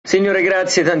Signore,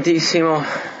 grazie tantissimo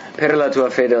per la tua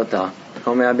fedeltà.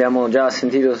 Come abbiamo già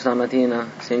sentito stamattina,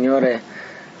 Signore,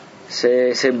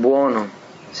 sei buono,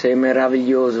 sei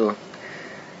meraviglioso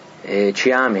e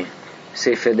ci ami,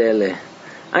 sei fedele.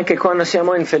 Anche quando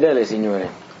siamo infedeli, Signore,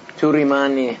 tu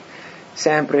rimani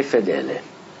sempre fedele.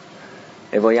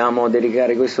 E vogliamo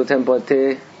dedicare questo tempo a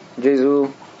te, Gesù.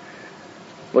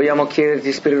 Vogliamo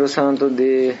chiederti, Spirito Santo,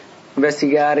 di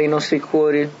investigare i nostri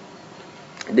cuori,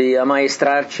 di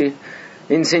ammaestrarci,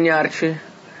 insegnarci,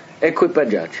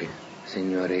 equipaggiarci,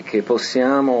 Signore, che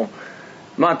possiamo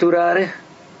maturare,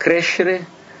 crescere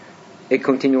e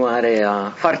continuare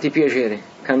a farti piacere,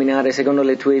 camminare secondo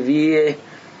le tue vie,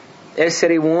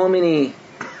 essere uomini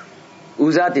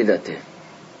usati da te.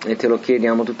 E te lo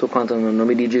chiediamo tutto quanto nel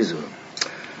nome di Gesù.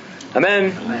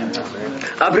 Amen. Amen.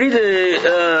 Aprite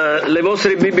le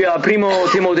vostre Bibbie a Primo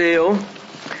Timoteo.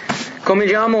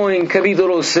 Cominciamo in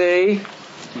capitolo 6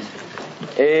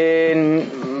 e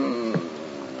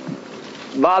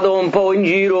vado un po' in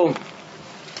giro,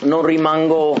 non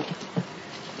rimango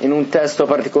in un testo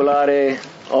particolare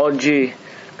oggi,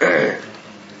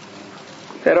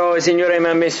 però il Signore mi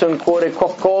ha messo in cuore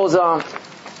qualcosa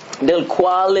del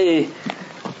quale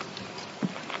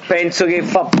penso che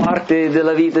fa parte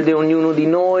della vita di ognuno di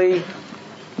noi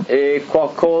e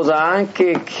qualcosa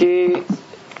anche che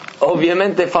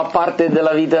ovviamente fa parte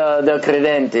della vita del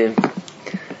credente,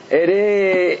 ed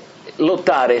è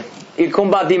lottare, il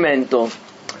combattimento.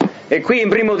 E qui in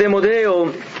Primo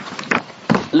Timoteo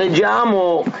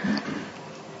leggiamo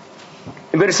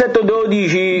il versetto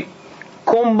 12: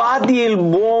 combatti il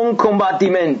buon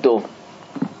combattimento.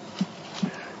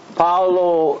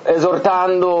 Paolo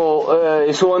esortando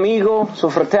il suo amico, suo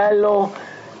fratello,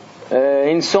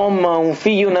 insomma un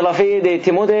figlio nella fede,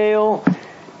 Timoteo,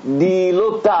 di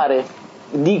lottare,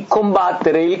 di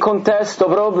combattere. Il contesto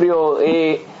proprio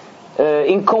è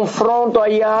in confronto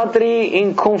agli altri,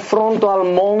 in confronto al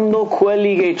mondo,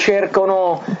 quelli che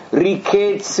cercano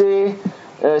ricchezze,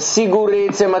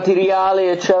 sicurezze materiali,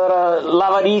 eccetera,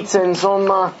 l'avarizia,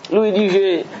 insomma. Lui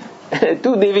dice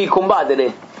tu devi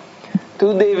combattere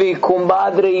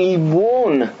il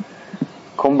buon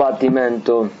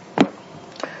combattimento.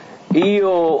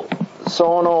 Io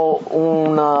sono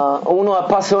uno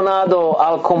appassionato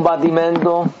al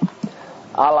combattimento,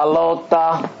 alla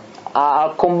lotta,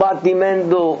 al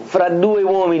combattimento fra due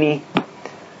uomini.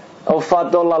 Ho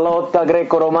fatto la lotta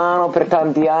greco-romano per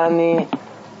tanti anni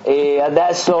e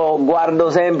adesso guardo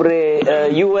sempre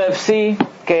UFC,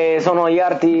 che sono gli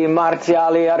arti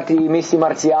marziali, arti missi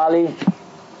marziali,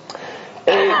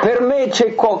 e per me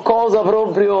c'è qualcosa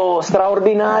proprio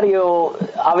straordinario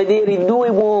a vedere i due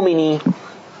uomini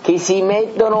che si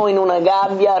mettono in una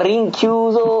gabbia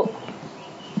rinchiuso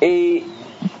e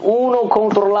uno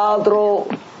contro l'altro,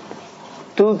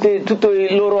 tutti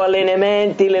i loro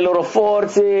allenamenti, le loro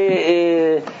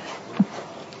forze,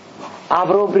 a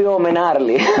proprio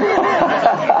menarli.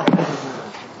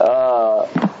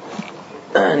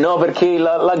 No, perché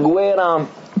la guerra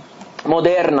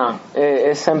moderna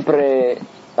è sempre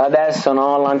adesso,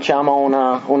 no? Lanciamo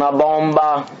una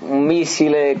bomba, un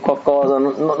missile, qualcosa,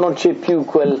 non c'è più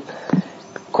quel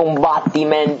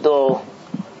combattimento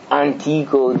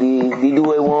antico di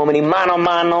due uomini mano a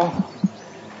mano.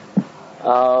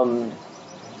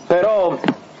 Però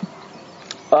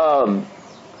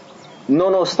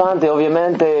nonostante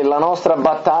ovviamente la nostra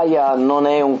battaglia non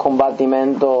è un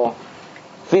combattimento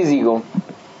fisico,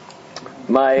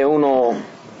 ma è uno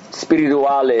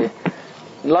spirituale.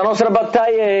 La nostra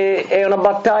battaglia è una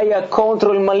battaglia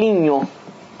contro il maligno,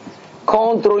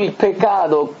 contro il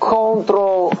peccato,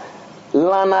 contro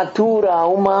la natura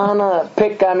umana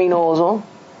peccaminosa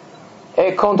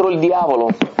e contro il diavolo,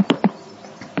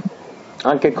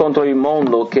 anche contro il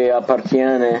mondo che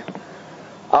appartiene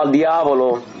al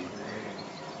diavolo.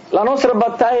 La nostra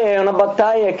battaglia è una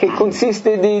battaglia che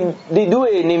consiste di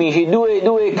due nemici,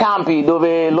 due campi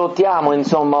dove lottiamo,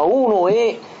 insomma. Uno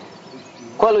è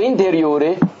quello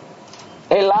interiore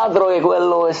e l'altro è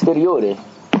quello esteriore.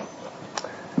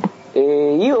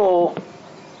 E io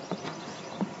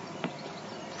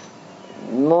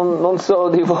non so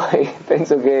di voi,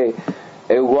 penso che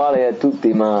è uguale a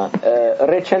tutti, ma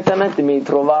recentemente mi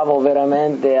trovavo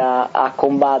veramente a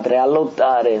combattere, a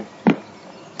lottare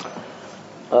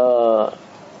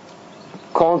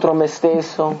contro me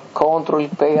stesso, contro il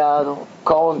peccato,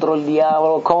 contro il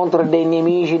diavolo, contro dei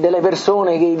nemici, delle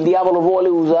persone che il diavolo vuole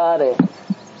usare.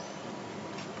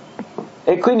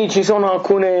 E quindi ci sono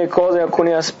alcune cose,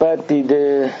 alcuni aspetti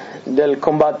del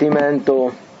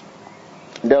combattimento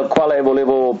del quale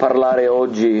volevo parlare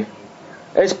oggi,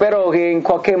 e spero che in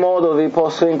qualche modo vi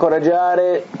posso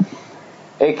incoraggiare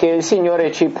e che il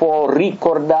Signore ci può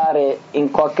ricordare in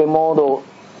qualche modo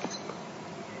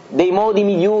dei modi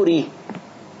migliori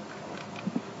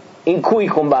in cui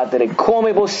combattere,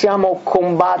 come possiamo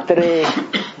combattere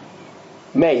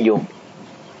meglio.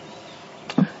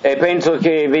 E penso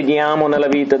che vediamo nella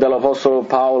vita dell'Apostolo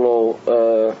Paolo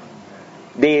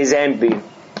dei esempi,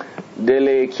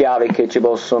 delle chiavi che ci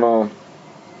possono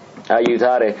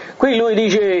aiutare. Qui lui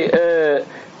dice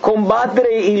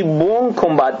combattere il buon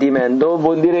combattimento,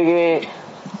 vuol dire che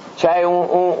c'è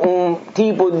un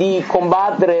tipo di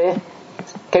combattere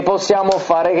che possiamo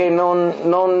fare che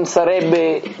non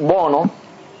sarebbe buono,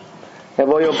 e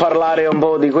voglio parlare un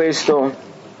po' di questo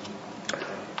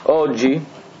oggi.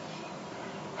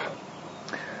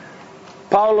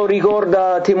 Paolo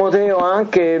ricorda a Timoteo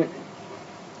anche,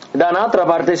 da un'altra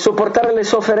parte, sopportare le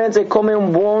sofferenze come un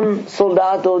buon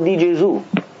soldato di Gesù.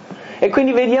 E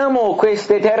quindi vediamo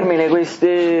queste termini,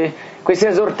 queste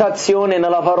esortazioni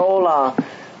nella parola.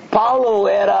 Paolo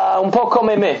era un po'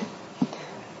 come me,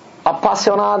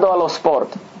 appassionato allo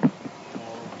sport.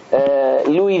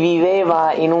 Lui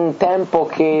viveva in un tempo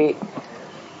che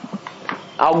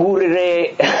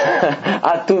augurerei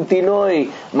a tutti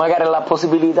noi magari la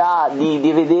possibilità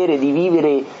di vedere, di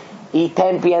vivere i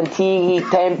tempi antichi, i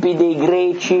tempi dei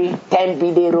greci, i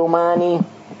tempi dei romani,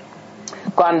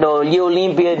 quando gli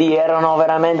Olimpiadi erano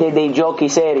veramente dei giochi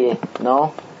seri,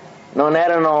 no? Non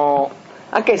erano,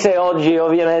 anche se oggi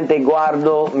ovviamente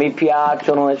guardo, mi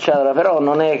piacciono eccetera, però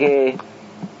non è che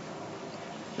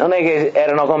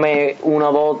erano come una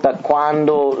volta,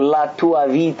 quando la tua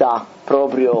vita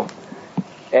proprio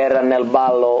era nel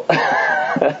ballo,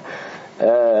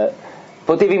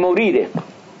 potevi morire.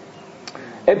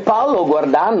 E Paolo,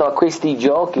 guardando a questi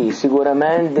giochi,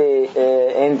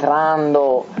 sicuramente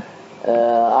entrando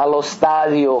allo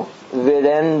stadio,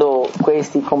 vedendo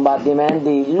questi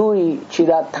combattimenti, lui ci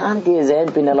dà tanti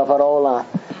esempi nella parola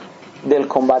del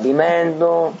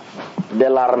combattimento,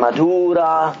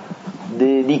 dell'armatura,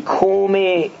 di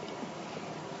come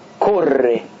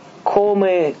correre,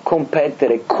 come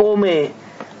competere, come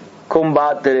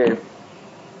combattere.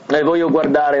 E voglio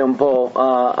guardare un po'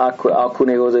 a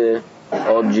alcune cose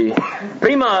oggi.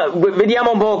 Prima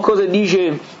vediamo un po' cosa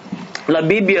dice la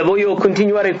Bibbia. Voglio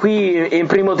continuare qui in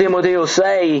 1 Timoteo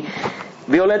 6.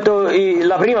 Vi ho letto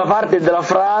la prima parte della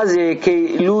frase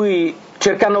che lui,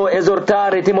 cercando di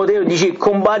esortare Timoteo, dice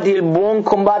combatti il buon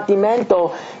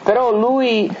combattimento, però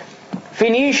lui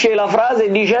finisce la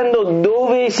frase dicendo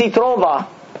dove si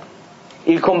trova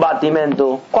il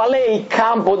combattimento, qual è il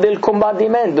campo del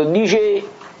combattimento. Dice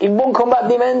il buon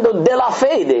combattimento della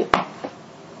fede.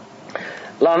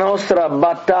 La nostra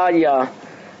battaglia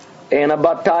è una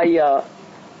battaglia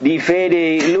di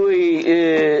fede.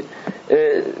 Lui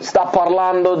sta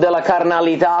parlando della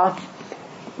carnalità,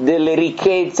 delle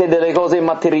ricchezze, delle cose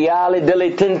materiali,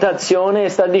 delle tentazioni, e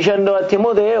sta dicendo a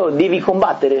Timoteo devi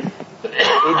combattere,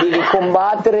 e devi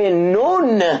combattere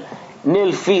non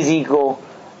nel fisico,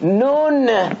 non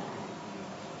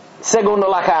secondo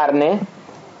la carne,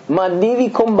 ma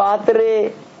devi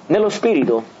combattere nello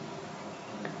spirito.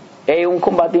 È un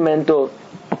combattimento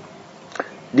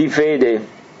di fede.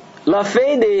 La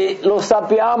fede, lo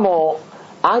sappiamo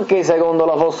anche secondo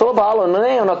l'Apostolo Paolo, non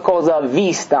è una cosa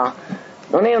vista,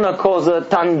 non è una cosa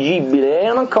tangibile, è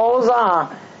una cosa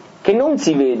che non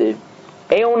si vede,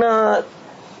 è una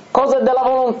cosa della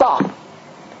volontà,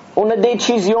 una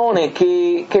decisione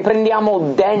che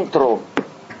prendiamo dentro,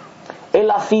 è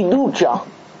la fiducia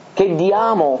che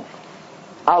diamo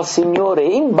al Signore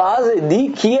in base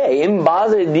di chi è, in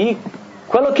base di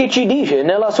quello che ci dice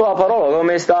nella sua parola,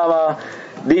 come stava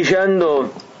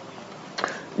dicendo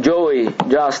Joey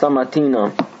già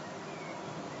stamattina,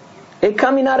 e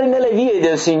camminare nelle vie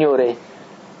del Signore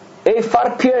e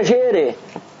far piacere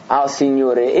al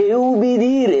Signore e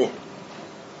ubbidire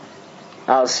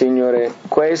al Signore.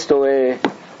 Questo è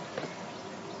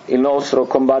il nostro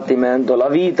combattimento, la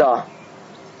vita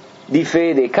di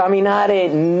fede, camminare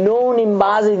non in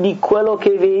base di quello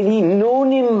che vedi,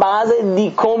 non in base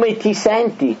di come ti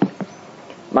senti,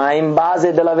 ma in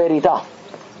base della verità.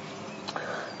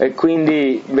 E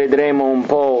quindi vedremo un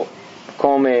po'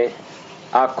 come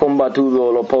ha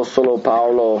combattuto l'Apostolo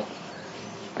Paolo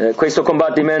questo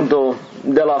combattimento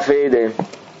della fede.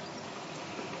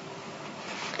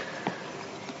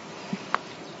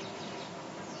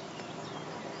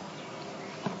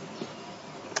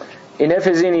 In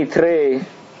Efesini 3,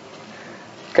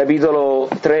 capitolo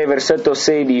 3, versetto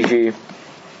 16,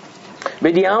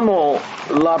 vediamo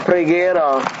la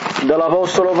preghiera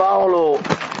dell'Apostolo Paolo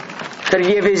per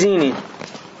gli Efesini.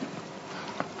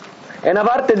 E una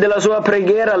parte della sua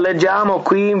preghiera leggiamo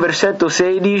qui in versetto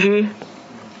 16.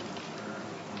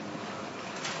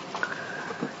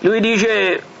 Lui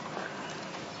dice,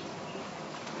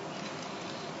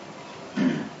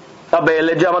 vabbè,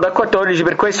 leggiamo da 14,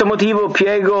 per questo motivo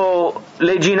piego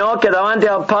le ginocchia davanti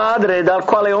al Padre, dal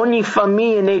quale ogni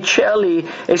famiglia nei cieli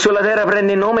e sulla terra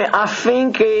prende nome,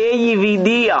 affinché Egli vi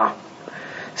dia,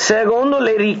 secondo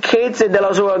le ricchezze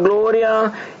della sua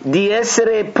gloria, di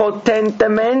essere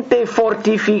potentemente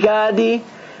fortificati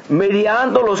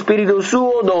mediante lo Spirito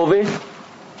suo, dove?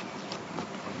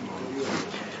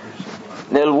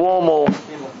 Nell'uomo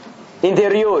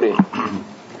interiore.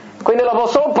 Quindi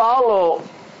l'Apostolo Paolo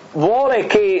vuole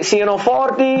che siano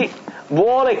forti,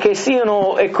 vuole che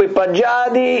siano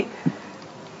equipaggiati,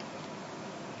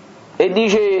 e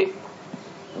dice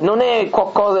non è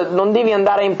qualcosa, non devi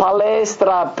andare in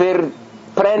palestra per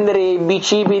prendere i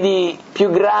bicipiti più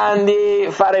grandi,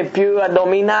 fare più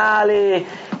addominali,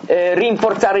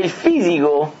 rinforzare il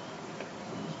fisico,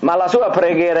 ma la sua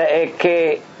preghiera è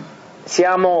che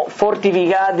siamo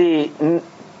fortificati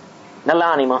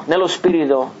nell'anima, nello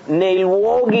spirito, nei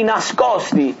luoghi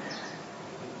nascosti,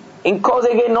 in cose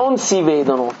che non si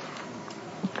vedono,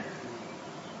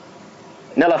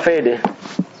 nella fede,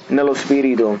 nello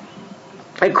spirito.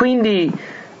 E quindi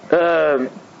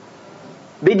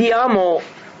vediamo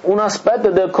un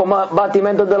aspetto del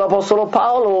combattimento dell'Apostolo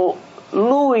Paolo.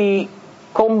 Lui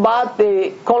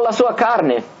combatte con la sua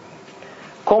carne,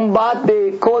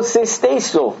 combatte con se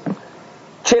stesso,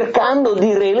 cercando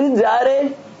di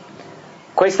realizzare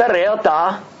questa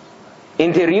realtà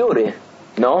interiore,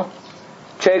 no?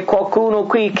 C'è qualcuno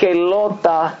qui che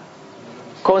lotta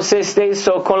con se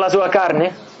stesso, con la sua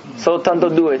carne? Soltanto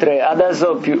 2, 3,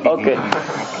 adesso più, ok.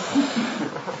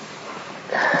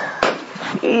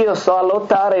 Io sto a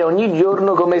lottare ogni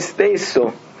giorno con me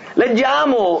stesso.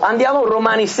 Leggiamo, andiamo a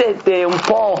Romani 7 un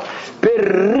po' per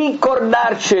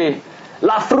ricordarci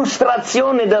la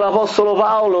frustrazione dell'Apostolo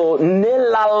Paolo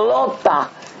nella lotta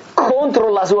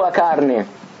contro la sua carne.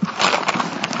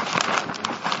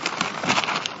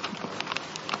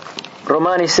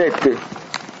 Romani 7,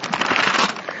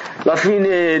 la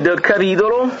fine del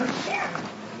capitolo.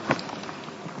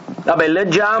 Vabbè,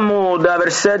 leggiamo da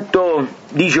versetto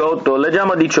 18,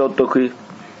 leggiamo 18 qui.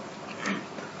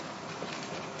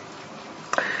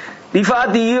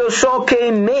 Difatti io so che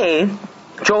in me,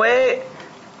 cioè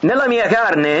nella mia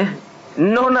carne,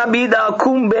 non abita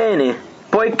alcun bene,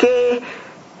 poiché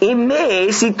in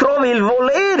me si trova il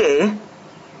volere,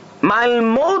 ma il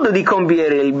modo di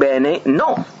compiere il bene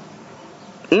no.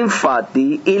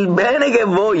 Infatti il bene che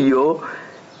voglio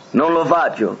non lo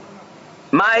faccio,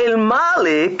 ma il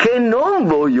male che non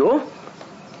voglio,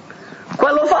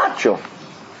 quello faccio.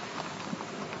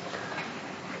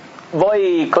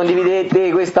 Voi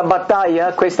condividete questa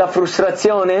battaglia, questa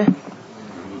frustrazione?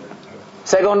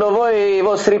 Secondo voi i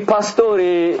vostri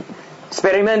pastori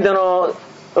sperimentano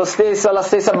la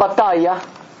stessa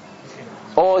battaglia?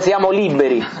 O siamo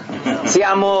liberi?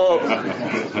 Siamo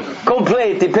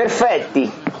completi, perfetti,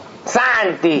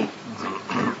 santi?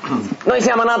 Noi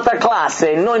siamo un'altra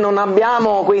classe, noi non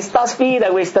abbiamo questa sfida,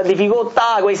 questa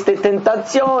difficoltà, queste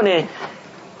tentazioni,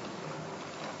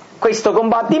 questo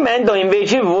combattimento,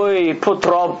 invece voi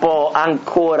purtroppo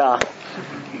ancora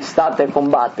state a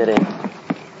combattere.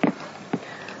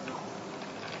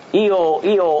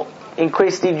 Io in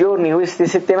questi giorni, queste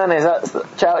settimane,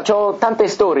 ho tante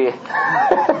storie,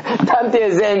 tanti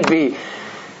esempi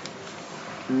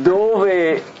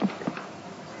dove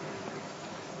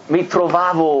mi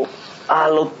trovavo a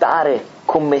lottare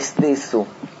con me stesso,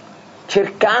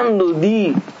 cercando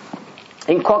di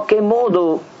in qualche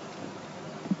modo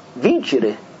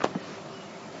vincere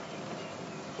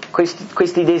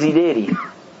questi desideri,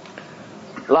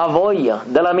 la voglia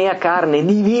della mia carne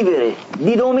di vivere,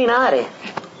 di dominare,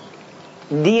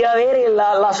 di avere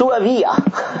la sua via.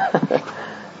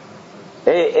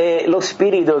 e lo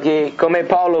spirito che, come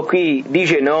Paolo qui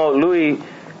dice, no, lui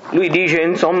dice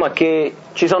insomma che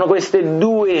ci sono queste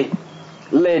due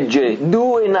leggi,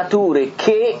 due nature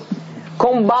che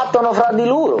combattono fra di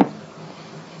loro.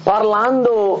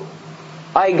 Parlando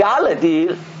ai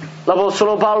Galati,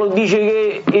 l'Apostolo Paolo dice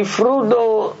che il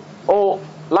frutto o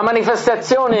la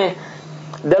manifestazione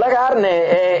della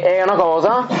carne è una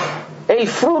cosa e il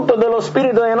frutto dello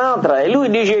spirito è un'altra, e lui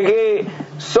dice che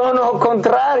sono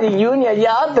contrari gli uni agli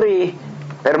altri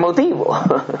per motivo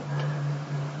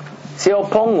si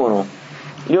oppongono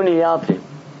gli uni agli altri.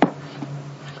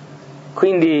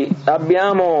 Quindi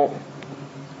abbiamo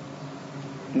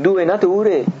due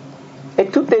nature e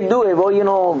tutte e due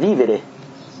vogliono vivere,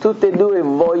 tutte e due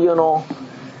vogliono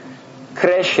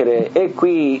crescere, e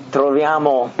qui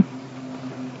troviamo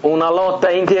una lotta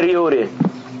interiore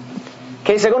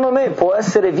che secondo me può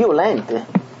essere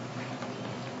violenta.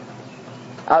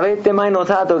 Avete mai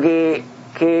notato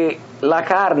che la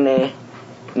carne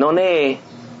non è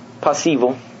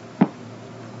passivo?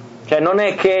 Cioè non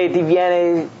è che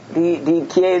ti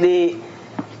chiedi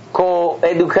con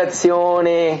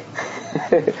educazione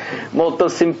molto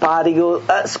simpatico,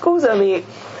 scusami,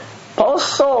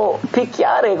 posso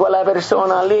picchiare quella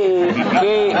persona lì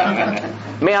che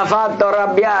mi ha fatto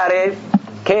arrabbiare,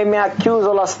 che mi ha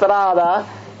chiuso la strada,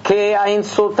 che ha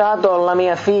insultato la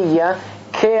mia figlia,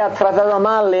 che ha trattato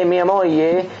male mia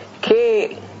moglie,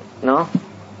 che... no?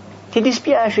 Ti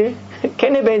dispiace? Che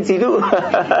ne pensi tu?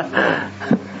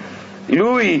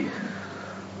 Lui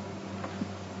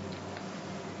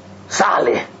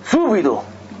sale subito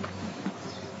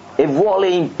e vuole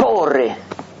imporre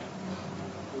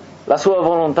la sua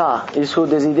volontà, il suo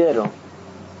desiderio.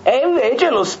 E invece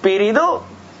lo spirito,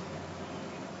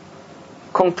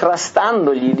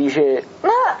 contrastandogli, dice: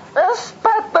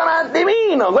 aspetta un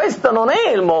attimino, questo non è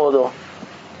il modo,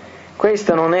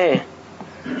 questa non è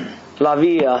la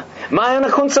via. Ma è una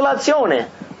consolazione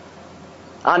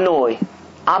a noi,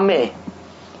 a me,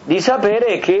 di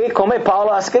sapere che, come Paolo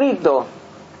ha scritto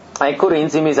ai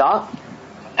Corinzi, mi sa,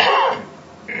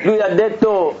 lui ha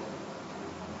detto: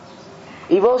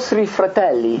 i vostri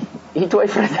fratelli, i tuoi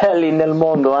fratelli nel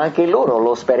mondo, anche loro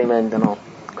lo sperimentano,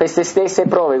 queste stesse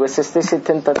prove, queste stesse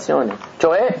tentazioni.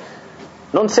 Cioè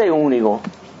non sei unico,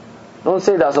 non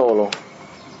sei da solo.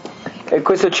 E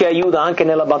questo ci aiuta anche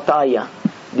nella battaglia,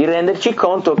 di renderci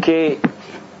conto che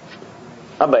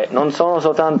non sono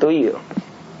soltanto io,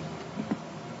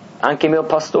 anche il mio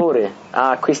pastore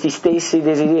ha questi stessi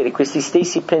desideri, questi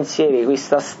stessi pensieri,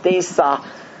 questa stessa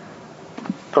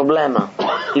problema,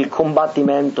 il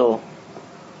combattimento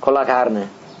con la carne,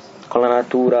 con la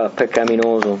natura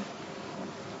peccaminosa.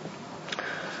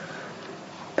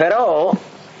 Però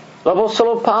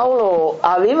l'Apostolo Paolo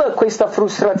aveva questa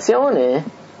frustrazione,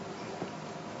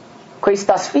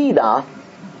 questa sfida,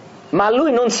 ma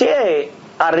lui non si è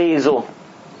arreso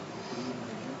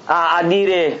a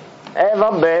dire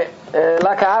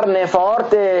la carne è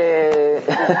forte,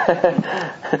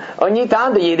 ogni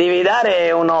tanto gli devi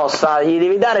dare un'ossa, gli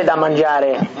devi dare da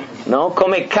mangiare, no?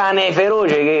 Come cane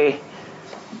feroce che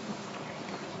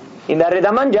gli dare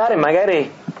da mangiare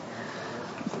magari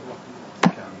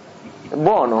è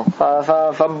buono,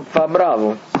 fa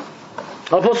bravo.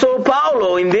 L'Apostolo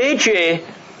Paolo invece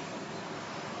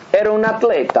era un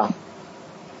atleta,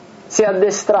 si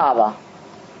addestrava,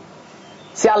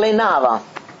 si allenava.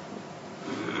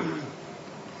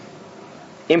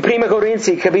 In 1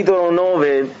 Corinzi capitolo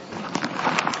 9,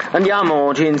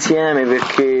 andiamoci insieme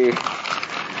perché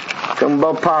c'è un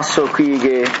bel passo qui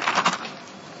che...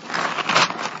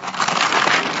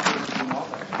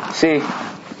 Sì.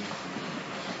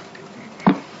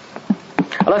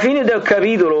 Alla fine del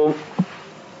capitolo,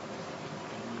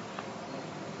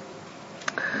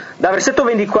 da versetto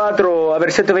 24 a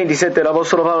versetto 27,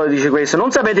 l'Apostolo Paolo dice questo: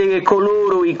 non sapete che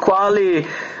coloro i quali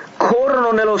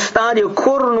corrono nello stadio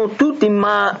corrono tutti,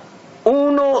 ma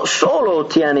uno solo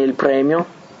ottiene il premio?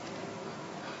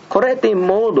 Correte in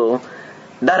modo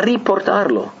da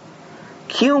riportarlo.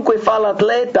 Chiunque fa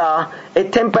l'atleta è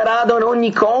temperato in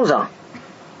ogni cosa.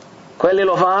 Quelli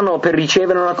lo fanno per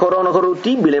ricevere una corona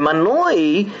corruttibile, ma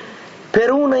noi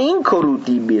per una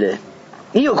incorruttibile.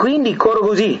 Io quindi corro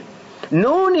così,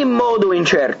 non in modo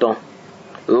incerto,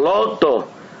 lotto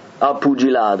a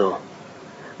pugilato,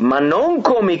 ma non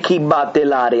come chi batte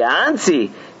l'aria,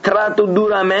 anzi tratto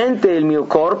duramente il mio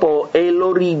corpo e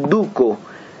lo riduco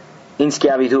in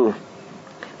schiavitù,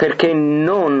 perché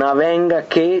non avvenga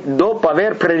che dopo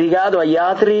aver predicato agli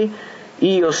altri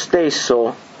io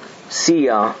stesso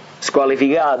sia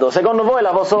squalificato. Secondo voi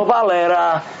l'Apostolo Paolo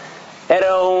era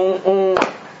un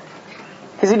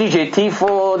che si dice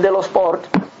tifoso dello sport?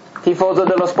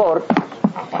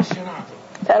 Appassionato.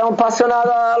 Era un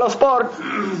appassionato allo sport?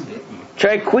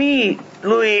 Cioè qui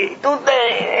lui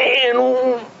in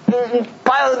un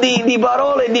paio di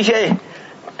parole dice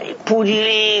il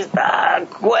pugilista,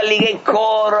 quelli che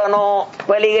corrono,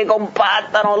 quelli che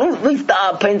compattano. Lui sta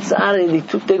a pensare di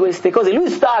tutte queste cose,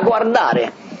 lui sta a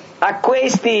guardare a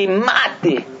questi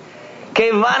matti che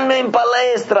vanno in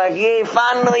palestra, che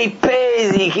fanno i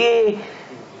pesi,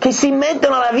 che si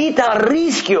mettono la vita a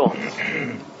rischio,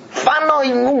 fanno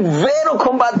un vero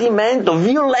combattimento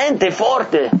violento e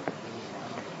forte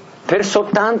per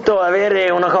soltanto avere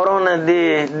una corona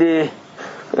di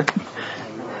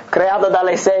creata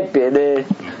dalle seppie,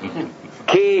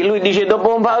 che lui dice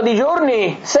dopo un paio di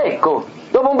giorni secco,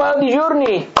 dopo un paio di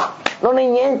giorni non è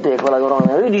niente quella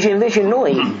corona. Lui dice invece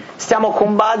noi stiamo a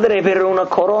combattere per una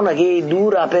corona che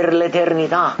dura per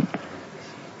l'eternità.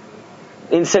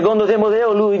 in secondo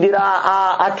Timoteo lui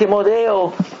dirà a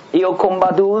Timoteo: io ho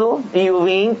combattuto, io ho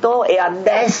vinto e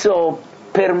adesso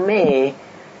per me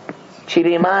ci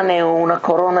rimane una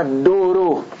corona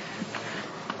d'oro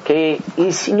che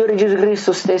il Signore Gesù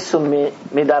Cristo stesso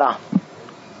mi darà.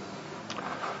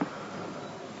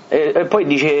 E poi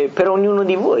dice: per ognuno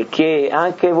di voi, che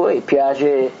anche voi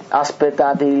piace,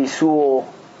 aspettate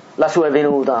la sua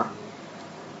venuta,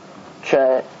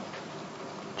 c'è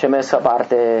messa a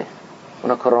parte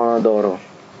una corona d'oro.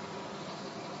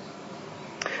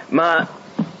 Ma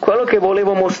quello che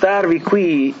volevo mostrarvi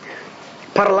qui,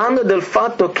 parlando del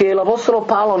fatto che l'Apostolo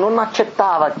Paolo non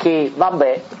accettava che,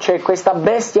 vabbè, c'è questa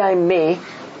bestia in me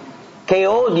che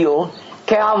odio,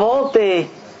 che a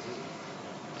volte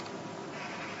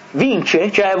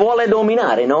vince, cioè vuole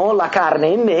dominare, no? La carne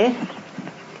in me,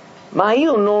 ma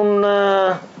io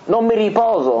non mi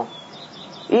riposo,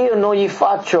 io non gli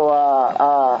faccio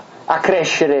a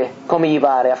crescere come gli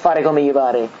pare, a fare come gli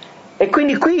pare. E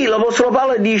quindi qui l'Apostolo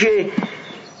Paolo dice: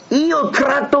 io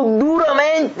tratto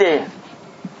duramente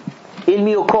il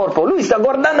mio corpo. Lui sta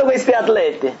guardando questi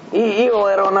atleti. Io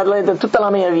ero un atleta tutta la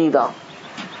mia vita,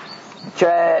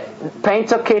 cioè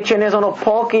penso che ce ne sono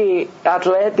pochi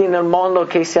atleti nel mondo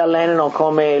che si allenano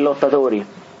come lottatori,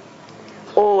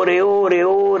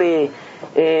 ore,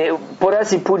 può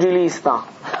essere pugilista.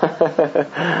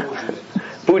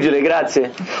 Pugile,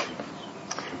 grazie.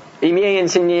 I miei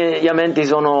insegnamenti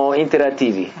sono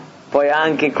interattivi, puoi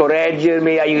anche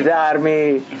correggermi,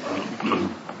 aiutarmi.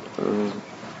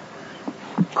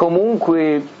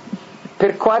 Comunque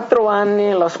per 4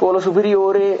 anni la scuola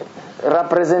superiore,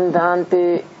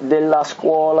 rappresentante della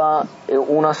scuola,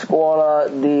 una scuola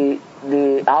di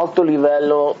alto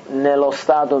livello nello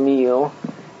stato mio.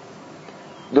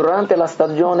 Durante la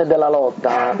stagione della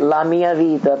lotta la mia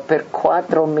vita per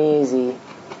 4 mesi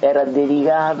era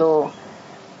dedicato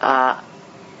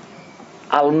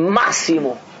al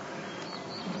massimo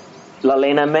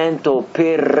l'allenamento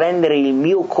per rendere il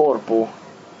mio corpo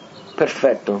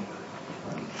perfetto,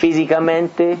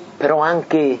 fisicamente, però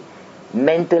anche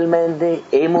mentalmente,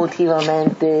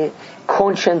 emotivamente,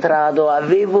 concentrato.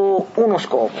 Avevo uno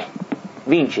scopo: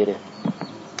 vincere.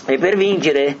 E per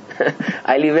vincere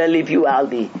ai livelli più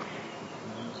alti,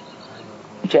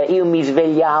 cioè io mi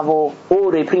svegliavo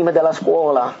ore prima della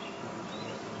scuola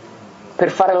per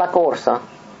fare la corsa.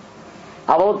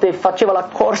 A volte facevo la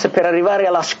corsa per arrivare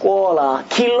alla scuola,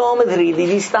 chilometri di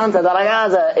distanza dalla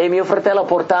casa, e mio fratello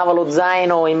portava lo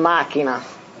zaino in macchina.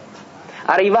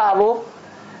 Arrivavo,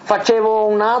 facevo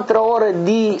un'altra ora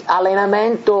di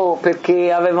allenamento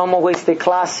perché avevamo queste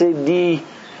classi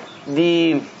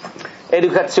di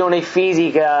educazione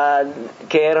fisica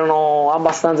che erano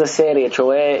abbastanza serie,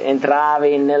 cioè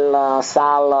entravi nella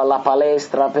sala, la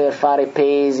palestra per fare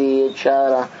pesi,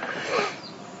 eccetera.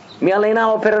 Mi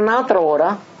allenavo per un'altra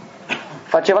ora,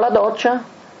 facevo la doccia,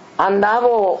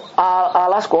 andavo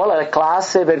alla scuola, alle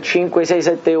classi per 5, 6,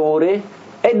 7 ore,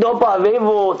 e dopo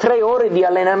avevo 3 ore di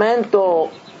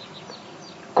allenamento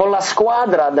con la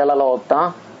squadra della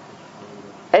lotta,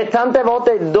 e tante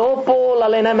volte dopo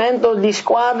l'allenamento di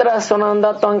squadra sono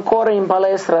andato ancora in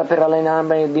palestra per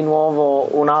allenarmi di nuovo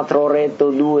un'altra oretta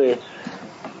o 2,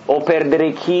 o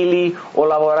perdere chili o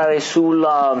lavorare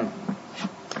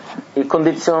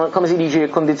come si dice, il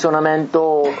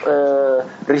condizionamento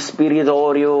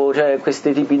respiratorio, cioè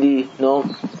questi tipi di, no?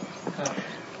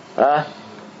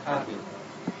 Cardio.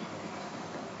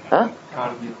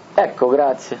 Ecco,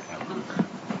 grazie.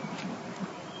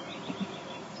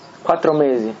 4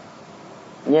 mesi,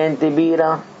 niente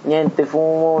birra, niente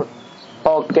fumo,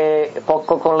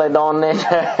 poco con le donne.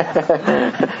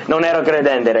 Non ero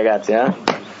credente, ragazzi,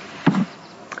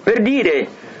 Per dire,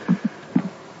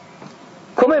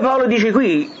 come Paolo dice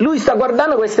qui, lui sta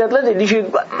guardando questi atleti e dice: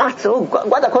 mazzo,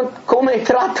 guarda come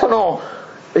trattano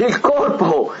il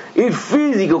corpo, il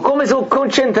fisico, come sono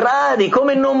concentrati,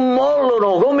 come non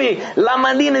mollano, come la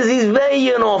mattina si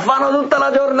svegliano, fanno tutta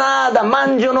la giornata,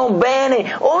 mangiano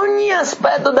bene, ogni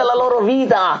aspetto della loro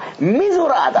vita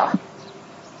misurata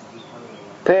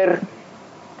per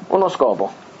uno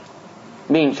scopo: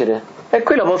 vincere. E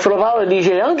qui l'Apostolo Paolo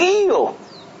dice: anche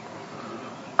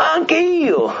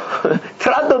io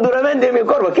tratto duramente il mio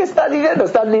corpo. Che sta dicendo?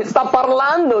 Sta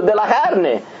parlando della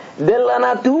carne, della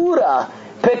natura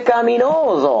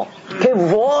peccaminoso che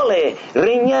vuole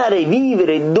regnare,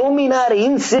 vivere, dominare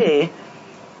in sé,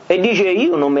 e dice: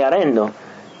 io non mi arrendo,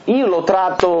 io lo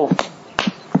tratto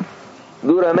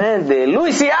duramente.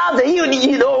 Lui si alza, io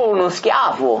gli do uno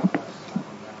schiaffo.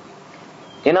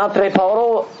 In altre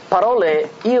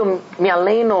parole, io mi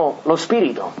alleno lo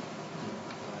spirito.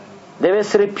 Deve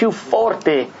essere più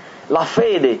forte la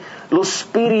fede, lo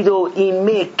spirito in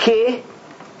me che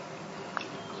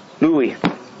Lui.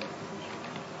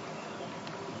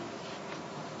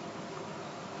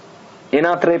 In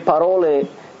altre parole,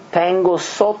 tengo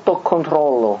sotto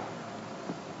controllo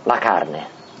la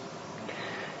carne.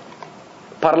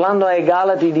 Parlando ai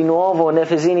Galati di nuovo, in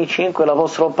Efesini 5,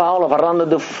 l'Apostolo Paolo, parlando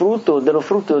del frutto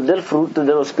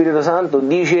dello Spirito Santo,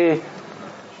 dice: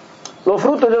 lo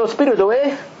frutto dello Spirito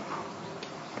è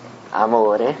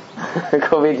amore,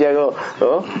 come Giacomo,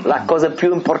 la cosa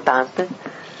più importante.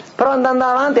 Però andando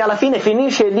avanti, alla fine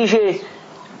finisce e dice: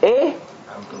 e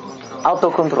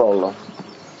autocontrollo.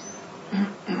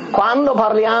 Quando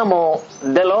parliamo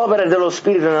dell'opera dello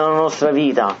Spirito nella nostra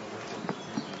vita,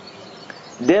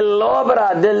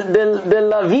 dell'opera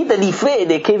della vita di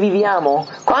fede che viviamo,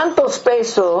 quanto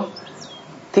spesso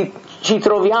ci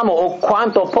troviamo, o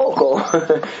quanto poco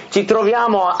ci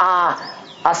troviamo a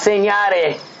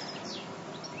segnare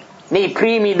nei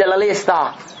primi della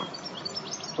lista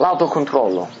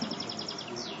l'autocontrollo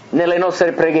nelle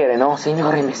nostre preghiere, no?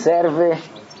 Signore, mi serve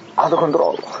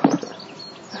autocontrollo.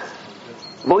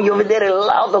 Voglio vedere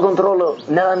l'autocontrollo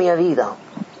nella mia vita.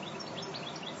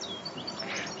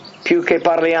 Più che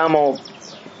parliamo,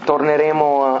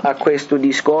 torneremo a questo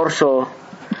discorso,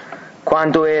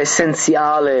 quanto è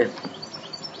essenziale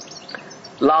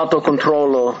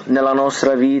l'autocontrollo nella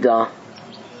nostra vita.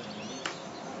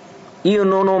 Io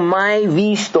non ho mai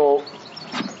visto,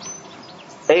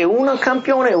 è un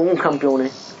campione,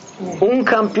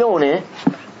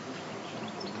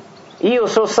 io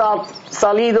sono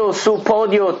salito sul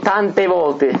podio tante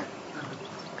volte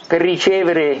per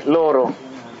ricevere l'oro.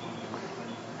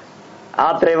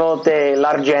 Altre volte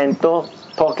l'argento,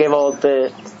 poche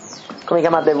volte, come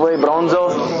chiamate voi,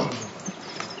 bronzo?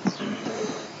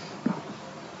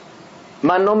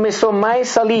 Ma non mi sono mai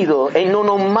salito e non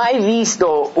ho mai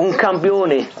visto un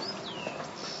campione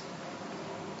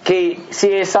che si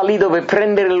è salito per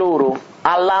prendere l'oro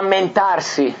a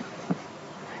lamentarsi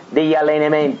degli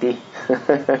allenamenti,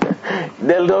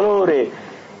 del dolore,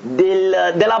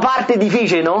 della parte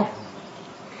difficile, no?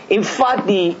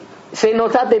 Infatti, se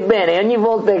notate bene, ogni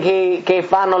volta che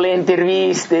fanno le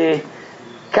interviste,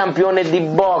 campione di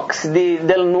box,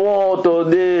 del nuoto,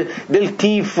 del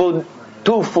tuffo,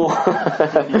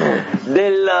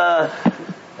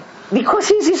 di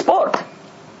qualsiasi sport,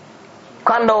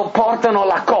 quando portano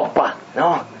la coppa,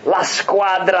 no? La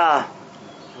squadra,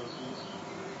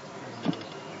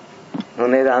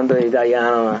 non è tanto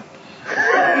italiano, ma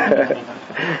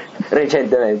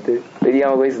recentemente,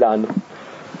 vediamo quest'anno.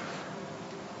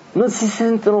 Non si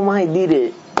sentono mai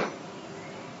dire: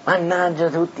 mannaggia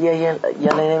tutti gli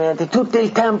allenamenti, tutto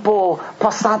il tempo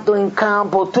passato in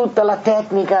campo, tutta la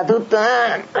tecnica,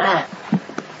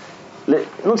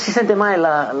 non si sente mai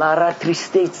la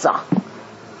rattristezza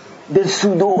del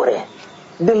sudore,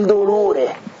 del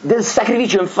dolore, del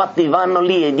sacrificio. Infatti vanno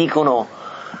lì e dicono: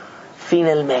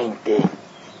 finalmente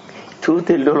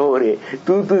tutto il dolore,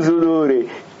 tutto il sudore,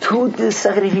 tutto il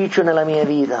sacrificio nella mia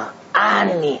vita,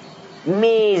 anni,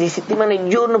 mesi, settimane,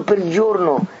 giorno per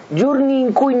giorno, giorni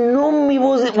in cui non mi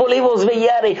volevo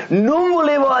svegliare, non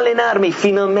volevo allenarmi,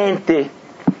 finalmente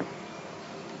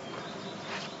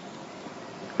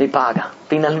mi paga,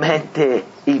 finalmente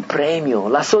il premio,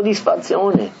 la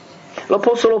soddisfazione.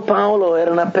 L'Apostolo Paolo era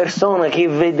una persona che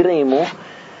vedremo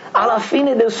alla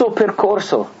fine del suo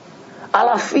percorso,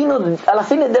 alla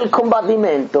fine del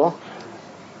combattimento,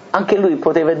 anche lui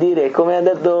poteva dire, come ha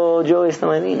detto Joey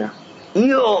stamattina: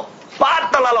 io ho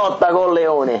fatto la lotta col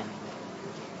leone,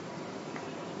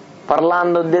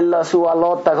 parlando della sua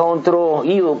lotta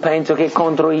io penso che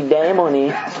contro i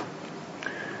demoni.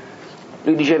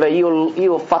 Lui diceva: io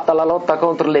ho fatto la lotta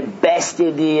contro le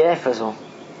bestie di Efeso.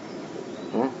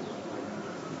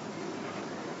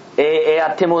 E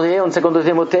a Timoteo, in secondo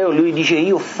Timoteo, lui dice: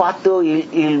 io ho fatto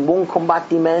il buon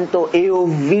combattimento e ho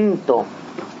vinto,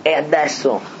 e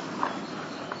adesso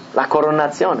la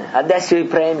coronazione, adesso il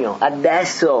premio,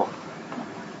 adesso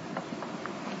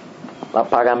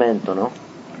l'appagamento, no?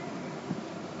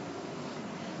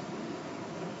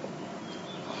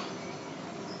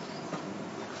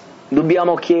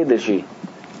 Dobbiamo chiederci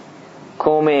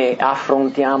come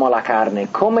affrontiamo la carne,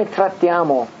 come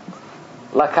trattiamo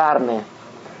la carne,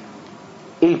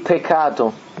 il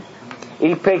peccato.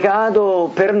 Il peccato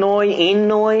per noi, in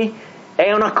noi,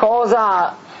 è una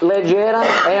cosa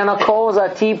leggera, è una cosa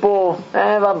tipo,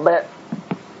 vabbè,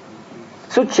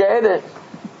 succede,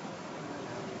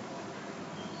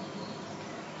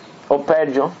 o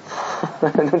peggio,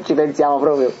 non ci pensiamo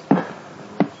proprio,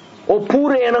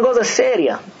 oppure è una cosa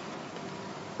seria.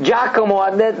 Giacomo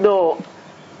ha detto: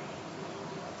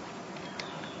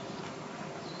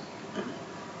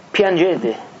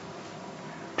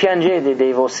 piangete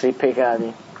dei vostri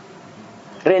peccati.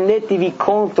 Rendetevi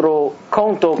conto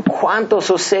quanto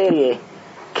sono serie,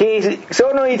 che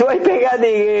sono i tuoi peccati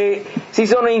che si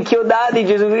sono inchiodati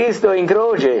Gesù Cristo in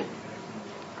croce.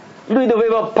 Lui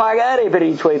doveva pagare per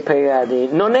i tuoi peccati,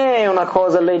 non è una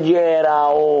cosa leggera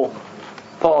o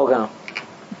poca.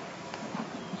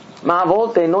 Ma a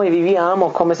volte noi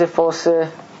viviamo come se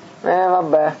fosse,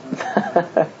 vabbè,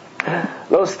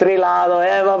 l'ho strillato,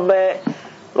 vabbè,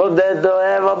 l'ho detto,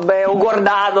 vabbè, ho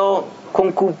guardato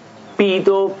con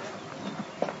Cupito,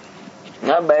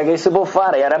 vabbè, che si può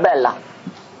fare, era bella.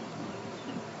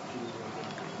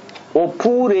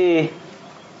 Oppure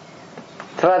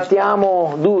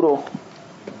trattiamo duro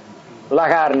la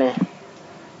carne,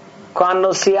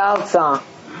 quando si alza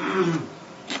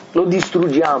lo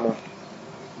distruggiamo,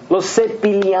 lo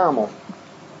seppelliamo.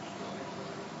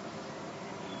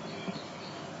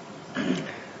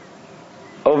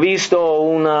 Ho visto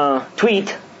un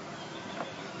tweet,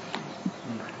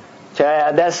 cioè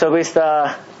adesso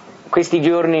questi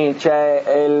giorni c'è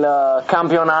il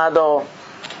campionato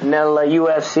nel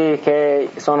UFC,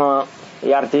 che sono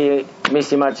gli arti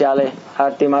marziali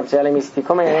misti,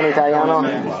 come è in italiano?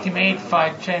 Ultimate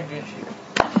Fight Championship,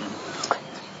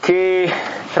 che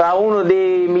tra uno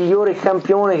dei migliori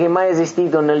campioni che mai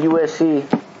esistito nel UFC.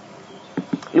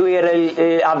 Lui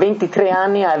a 23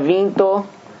 anni ha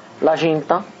vinto la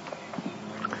cinta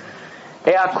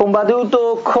e ha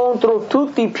combattuto contro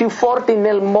tutti i più forti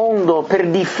nel mondo per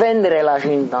difendere la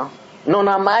cinta. Non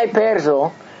ha mai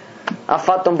perso, ha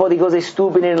fatto un po' di cose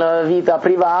stupide nella vita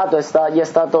privata, gli è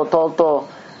stato tolto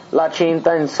la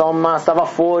cinta, insomma, stava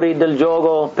fuori del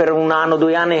gioco per 1 anno,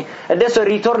 2 anni, e adesso è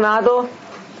ritornato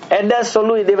e adesso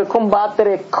lui deve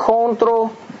combattere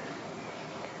contro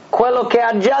quello che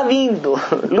ha già vinto.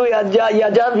 Lui gli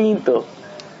ha già vinto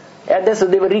e adesso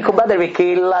deve ricombattere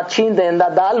perché la cinta è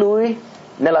andata a lui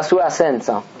nella sua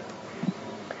assenza.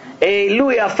 E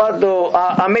lui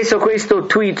ha messo questo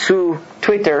tweet su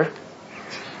Twitter,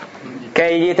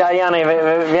 che gli italiani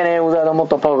viene usato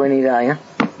molto poco in Italia,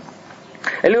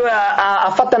 e lui ha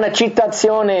fatto una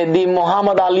citazione di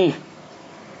Muhammad Ali,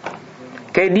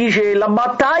 che dice: la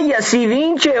battaglia si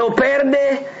vince o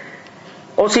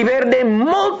si perde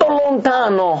molto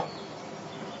lontano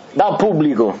dal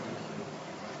pubblico,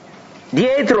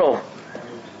 dietro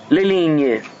le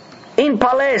linee, in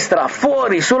palestra,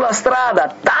 fuori, sulla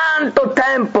strada, tanto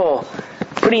tempo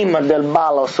prima del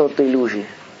ballo sotto i luci,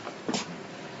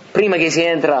 prima che si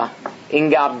entra in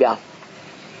gabbia.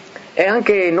 E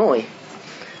anche noi,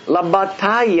 la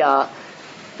battaglia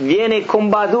viene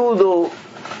combattuta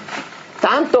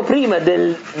tanto prima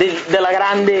della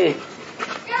grande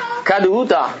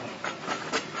caduta,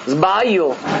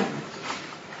 sbaglio,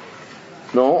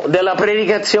 no? Della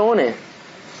predicazione,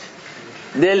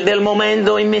 del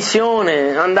momento in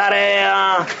missione, andare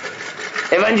a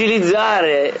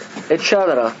evangelizzare,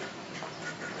 eccetera.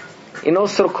 Il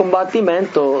nostro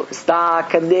combattimento sta a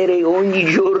accadere ogni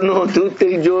giorno, tutto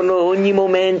il giorno, ogni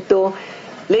momento.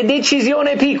 Le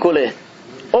decisioni piccole,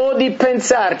 o di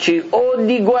pensarci, o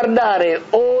di guardare,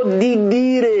 o di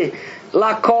dire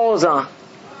la cosa.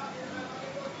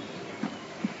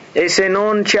 E se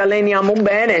non ci alleniamo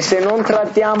bene, se non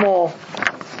trattiamo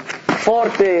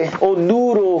forte o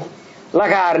duro la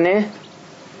carne,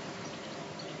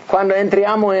 quando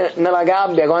entriamo nella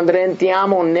gabbia, quando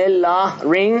entriamo nella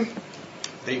ring,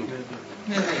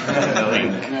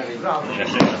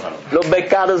 l'ho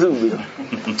beccato subito.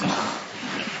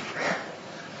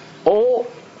 O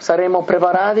saremo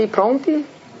preparati, pronti,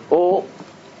 o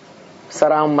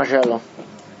sarà un macello.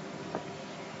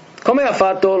 Come ha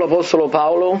fatto l'Apostolo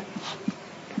Paolo?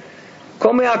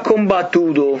 Come ha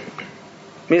combattuto?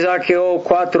 Mi sa che ho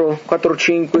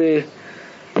 4-5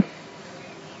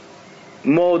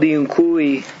 modi in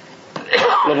cui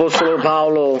l'Apostolo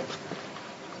Paolo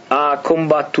ha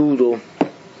combattuto.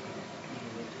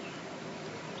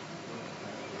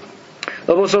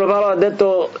 L'Apostolo Paolo ha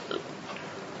detto: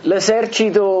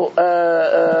 l'esercito,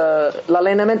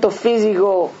 l'allenamento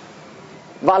fisico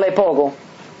vale poco,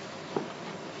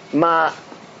 ma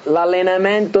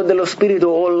l'allenamento dello spirito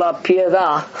o la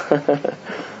pietà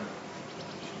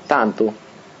tanto.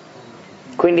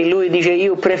 Quindi lui dice: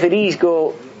 io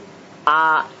preferisco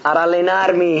ad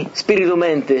allenarmi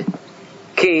spiritualmente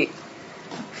che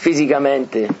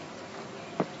fisicamente.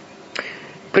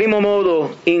 Primo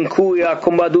modo in cui ha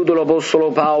combattuto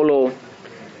l'Apostolo Paolo: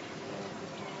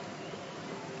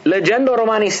 leggendo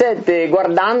Romani 7,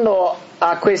 guardando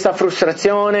a questa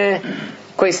frustrazione,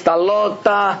 questa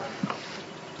lotta,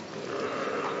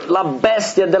 la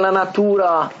bestia della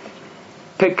natura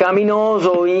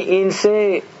peccaminoso in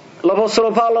sé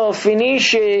l'Apostolo Paolo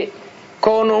finisce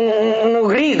con un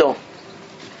grido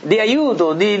di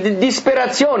aiuto, di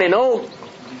disperazione, no?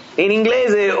 In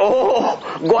inglese, oh,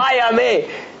 guai a me.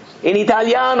 In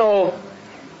italiano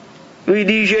lui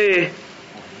dice,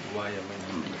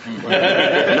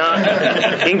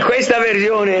 no, in questa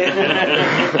versione,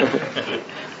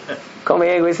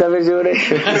 com'è questa versione?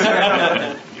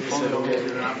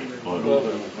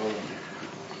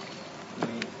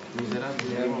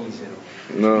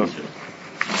 No,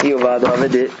 io vado a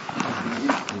vedere.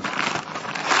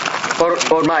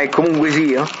 Ormai comunque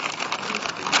sia,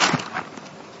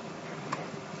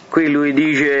 qui lui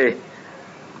dice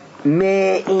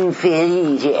me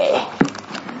infelice,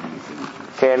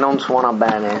 che non suona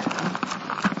bene,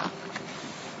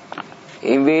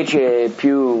 invece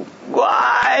più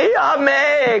guai a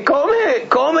me,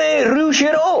 come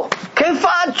riuscirò, che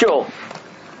faccio?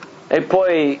 E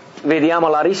poi vediamo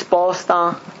la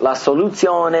risposta, la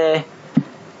soluzione,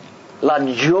 la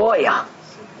gioia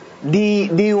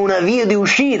di una via di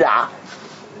uscita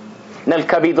nel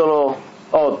capitolo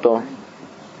 8,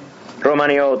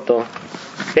 Romani 8.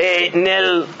 E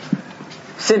nel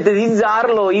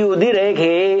sintetizzarlo io direi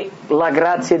che è la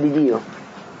grazia di Dio.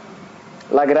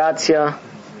 La grazia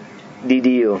di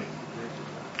Dio.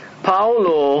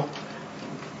 Paolo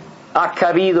ha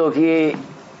capito che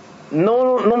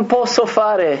non posso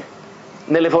fare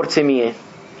nelle forze mie.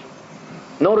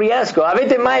 Non riesco.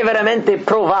 Avete mai veramente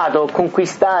provato a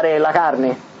conquistare la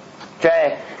carne?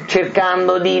 Cioè,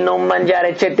 cercando di non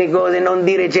mangiare certe cose, non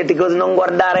dire certe cose, non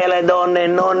guardare le donne,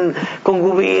 non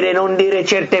concubire, non dire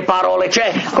certe parole.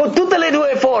 Cioè, con tutte le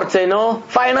tue forze, no?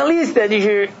 Fai una lista e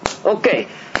dici, ok,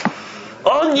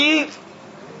 oggi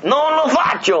non lo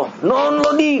faccio, non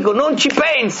lo dico, non ci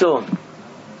penso.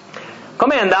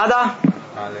 Com'è andata?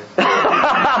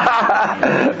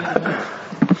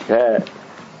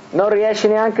 Non riesci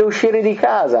neanche a uscire di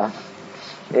casa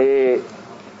e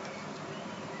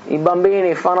i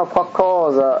bambini fanno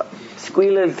qualcosa,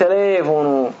 squilla il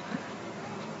telefono,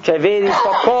 cioè vedi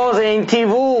qualcosa in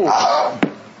TV,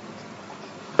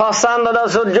 passando dal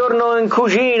soggiorno in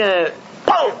cucina,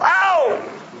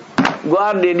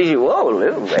 guardi e dici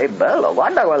wow, è bello,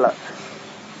 guarda quella,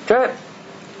 cioè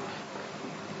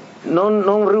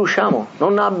non riusciamo,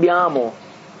 non abbiamo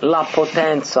la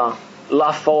potenza,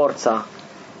 la forza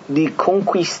di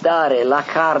conquistare la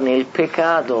carne, il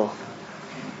peccato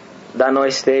da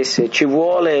noi stessi. Ci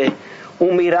vuole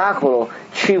un miracolo,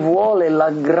 ci vuole la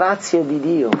grazia di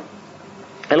Dio.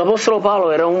 E l'Apostolo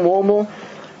Paolo era un uomo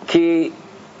che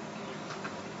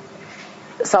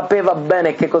sapeva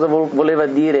bene che cosa voleva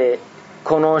dire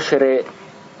conoscere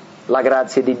la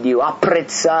grazia di Dio,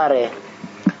 apprezzare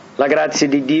la grazia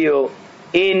di Dio.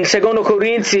 In 2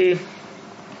 Corinzi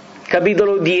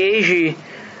capitolo 10,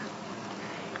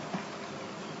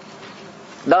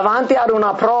 davanti ad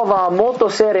una prova molto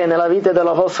seria nella vita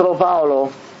dell'Apostolo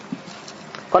Paolo,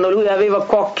 quando lui aveva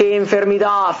qualche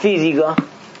infermità fisica,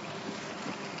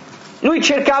 lui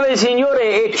cercava il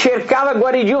Signore e cercava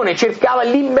guarigione, cercava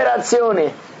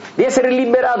liberazione, di essere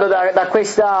liberato da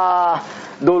questa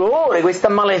dolore, questa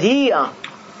malattia,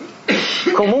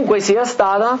 comunque sia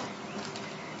stata.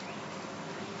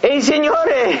 E il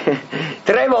Signore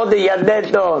 3 volte gli ha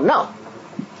detto no.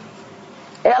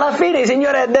 E alla fine il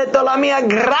Signore ha detto la mia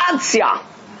grazia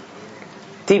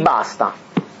ti basta.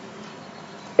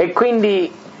 E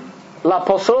quindi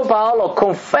l'Apostolo Paolo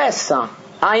confessa,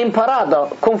 ha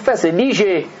imparato, confessa e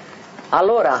dice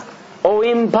allora ho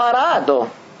imparato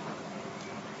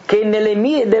che nelle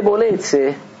mie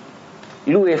debolezze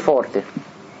Lui è forte.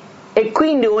 E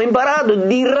quindi ho imparato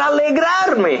di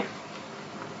rallegrarmi,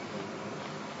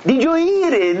 di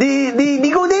gioire,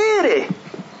 di godere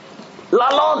la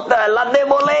lotta, la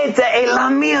debolezza e la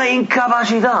mia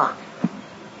incapacità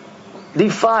di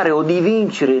fare o di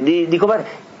vincere, di combattere,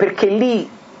 perché lì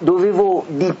dovevo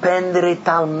dipendere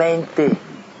talmente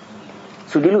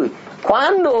su di Lui.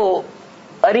 Quando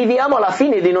arriviamo alla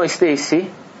fine di noi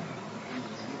stessi,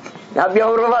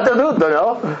 abbiamo provato tutto,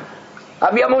 no?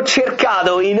 Abbiamo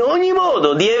cercato in ogni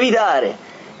modo di evitare,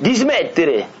 di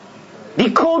smettere,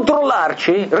 di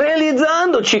controllarci,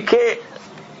 realizzandoci che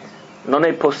non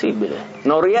è possibile,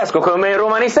 non riesco, come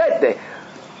Romani 7,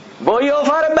 voglio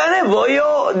fare bene,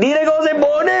 voglio dire cose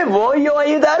buone, voglio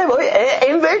aiutare voi e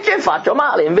invece faccio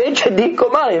male, invece dico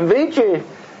male, invece.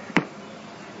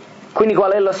 Quindi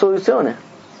qual è la soluzione?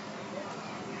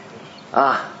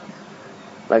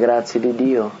 La grazia di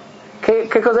Dio. Che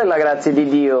cos'è la grazia di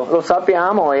Dio? Lo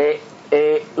sappiamo, è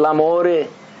l'amore, il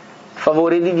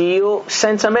favore di Dio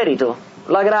senza merito.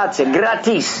 La grazia,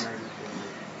 gratis.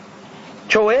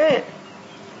 Cioè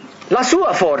la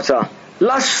sua forza,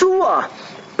 la sua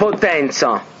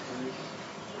potenza,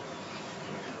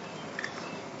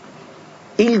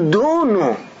 il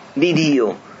dono di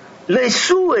Dio, le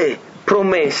sue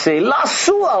promesse, la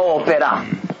sua opera,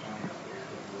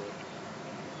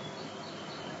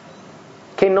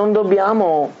 che non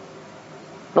dobbiamo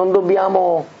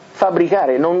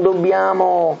fabbricare, non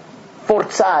dobbiamo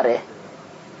forzare.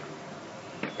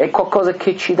 È qualcosa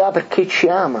che ci dà perché ci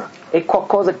ama, è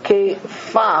qualcosa che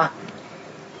fa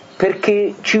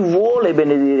perché ci vuole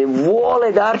benedire,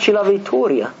 vuole darci la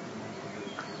vittoria.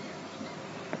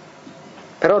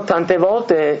 Però tante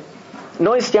volte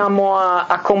noi stiamo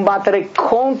a combattere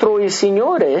contro il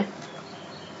Signore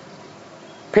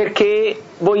perché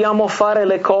vogliamo fare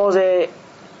le cose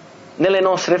nelle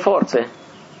nostre forze.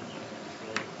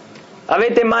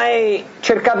 Avete mai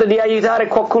cercato di aiutare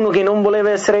qualcuno che non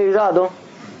voleva essere aiutato?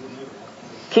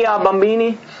 Chi ha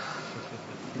bambini?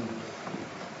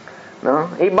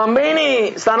 No? I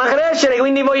bambini stanno a crescere,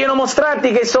 quindi vogliono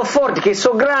mostrarti che sono forti, che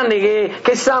sono grandi,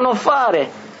 che sanno fare.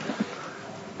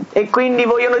 E quindi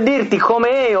vogliono dirti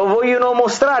come è, o vogliono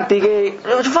mostrarti che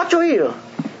lo faccio io.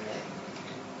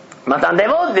 Ma tante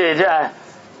volte,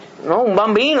 no? Un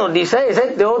bambino di 6,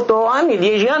 7, 8 anni,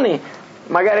 10 anni,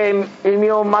 magari il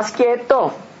mio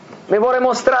maschietto mi vuole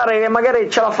mostrare che magari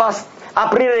ce la fa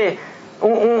aprire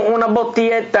una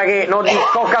bottiglietta che, no, di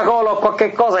Coca-Cola o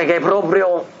qualche cosa che è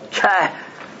proprio,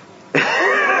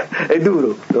 è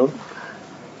duro, no?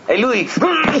 E lui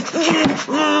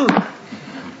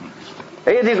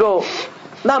e io dico,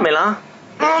 dammela.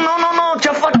 No, ce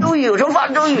la faccio io.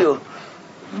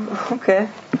 Ok,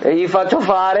 e gli faccio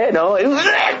fare, no?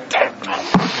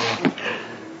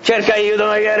 Cerca aiuto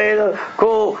magari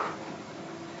con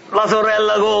la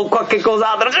sorella, con qualche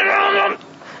cos'altro.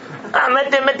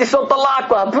 Metti sotto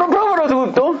l'acqua, provano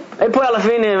tutto e poi alla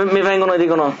fine mi vengono e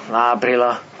dicono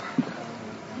aprila.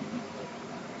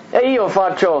 E io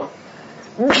faccio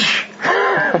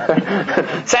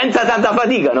senza tanta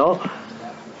fatica, no?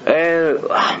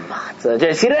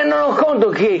 Ammazza, si rendono conto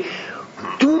che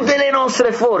tutte le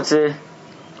nostre forze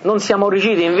non siamo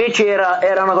riusciti, invece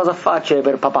era una cosa facile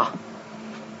per papà.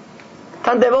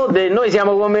 Tante volte noi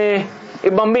siamo come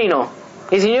il bambino.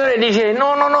 Il Signore dice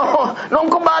no, non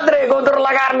combattere contro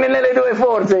la carne nelle tue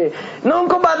forze, non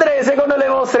combattere secondo le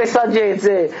vostre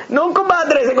saggezze, non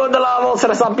combattere secondo la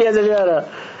vostra sapienza, eccetera.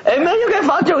 È meglio che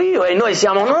faccio io. E noi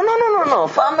siamo no,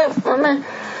 fammi.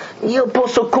 Io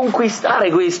posso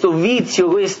conquistare questo vizio,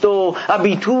 questa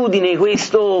abitudine,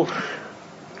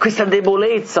 questa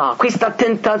debolezza, questa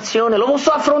tentazione, lo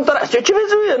posso affrontare. Ci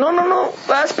penso io, no,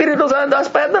 Spirito Santo,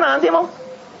 aspetta un attimo,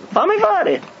 fammi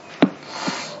fare.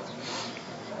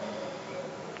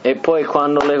 E poi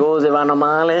quando le cose vanno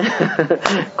male,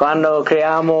 quando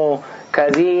creiamo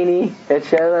casini,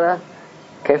 eccetera,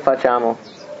 che facciamo?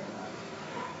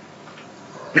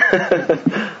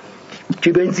 Ci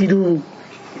pensi tu?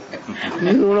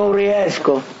 Io non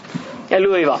riesco. E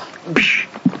lui va.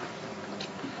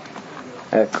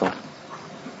 Ecco.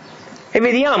 E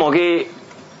vediamo che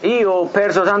io ho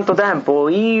perso tanto tempo,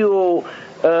 io ho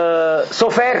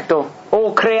sofferto,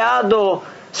 ho creato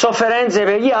sofferenze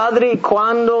per gli altri,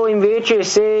 quando invece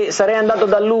se sarei andato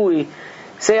da lui,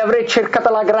 se avrei cercato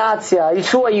la grazia, il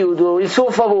suo aiuto, il suo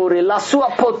favore, la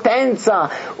sua potenza,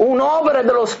 un'opera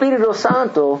dello Spirito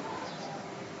Santo,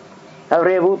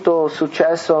 avrei avuto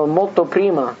successo molto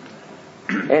prima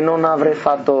e non avrei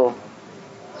fatto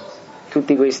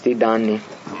tutti questi danni.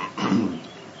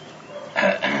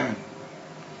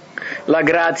 La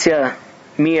grazia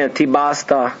mia ti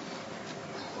basta,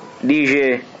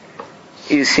 dice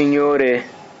il Signore.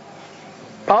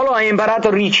 Paolo ha imparato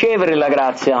a ricevere la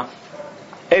grazia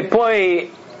e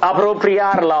poi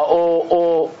appropriarla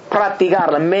o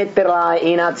praticarla, metterla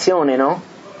in azione, no?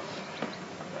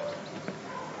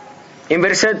 In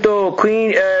versetto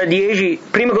 10,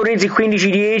 1 Corinzi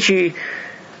 15:10,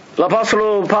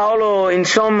 l'Apostolo Paolo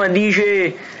insomma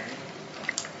dice: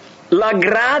 la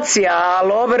grazia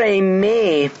all'opera in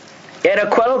me era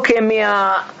quello che mi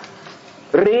ha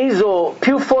reso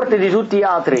più forte di tutti gli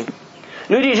altri.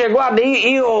 Lui dice: guarda,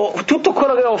 io tutto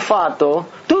quello che ho fatto,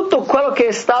 tutto quello che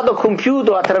è stato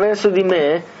compiuto attraverso di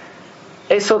me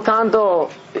era soltanto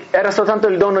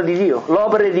il dono di Dio,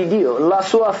 l'opera di Dio, la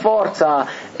sua forza,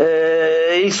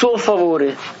 il suo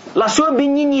favore, la sua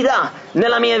benignità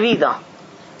nella mia vita.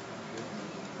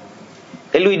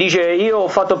 E lui dice: io ho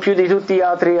fatto più di tutti gli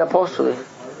altri apostoli,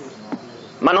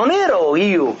 ma non ero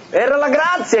io, era la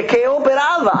grazia che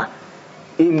operava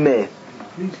in me.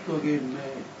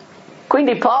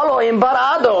 Quindi Paolo ha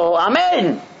imparato,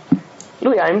 amen,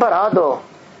 lui ha imparato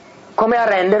come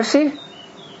arrendersi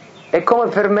e come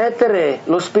permettere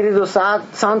lo Spirito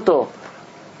Santo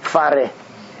fare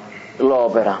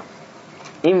l'opera,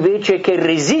 invece che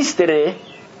resistere,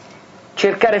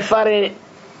 cercare di fare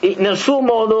nel suo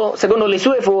modo, secondo le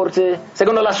sue forze,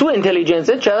 secondo la sua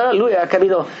intelligenza, eccetera. Lui ha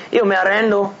capito: io mi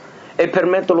arrendo e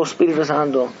permetto lo Spirito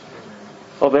Santo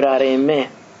operare in me,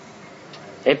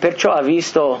 e perciò ha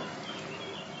visto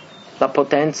la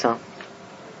potenza.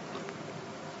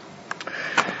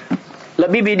 La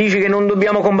Bibbia dice che non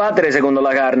dobbiamo combattere secondo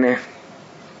la carne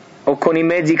o con i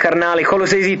mezzi carnali.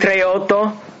 Colossesi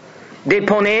 3:8: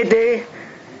 deponete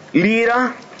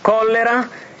l'ira, collera,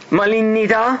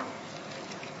 malignità,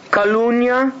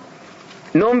 calunnia,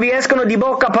 non vi escono di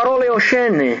bocca parole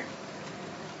oscene.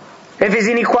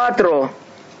 Efesini 4,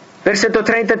 versetto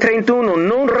 30 e 31: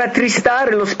 non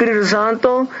rattristare lo Spirito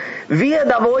Santo, via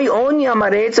da voi ogni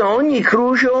amarezza, ogni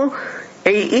crucio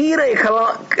e ira e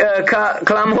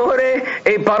clamore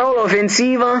e parola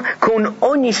offensiva, con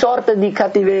ogni sorta di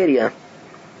cattiveria.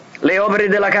 Le opere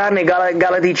della carne,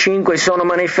 Galati 5, sono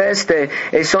manifeste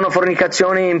e sono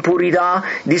fornicazione, impurità,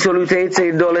 dissolutezza,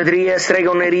 idolatria,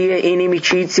 stregonerie,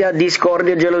 inimicizia,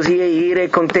 discordia, gelosie, ire,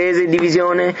 contese,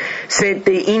 divisione, sette,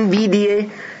 invidie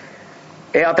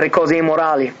e altre cose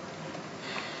immorali.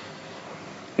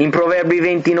 In Proverbi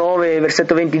 29,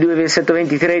 versetto 22 e versetto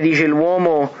 23 dice: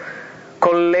 l'uomo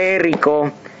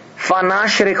collerico fa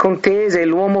nascere contese,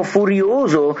 l'uomo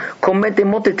furioso commette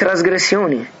molte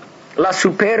trasgressioni. La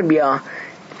superbia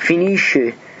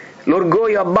finisce,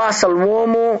 l'orgoglio abbassa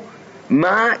l'uomo,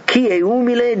 ma chi è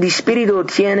umile di spirito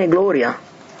ottiene gloria.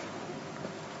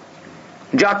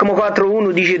 Giacomo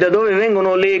 4:1 dice: da dove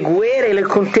vengono le guerre e le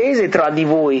contese tra di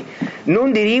voi?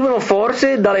 Non derivano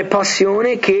forse dalle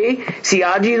passioni che si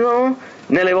agitano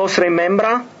nelle vostre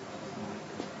membra?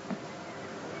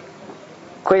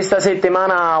 Questa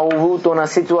settimana ho avuto una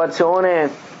situazione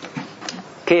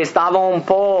che stava un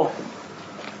po'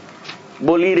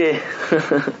 bollire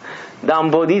da un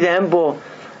po' di tempo.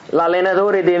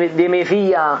 L'allenatore di mia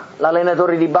figlia,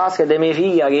 l'allenatore di basket di mia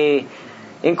figlia, che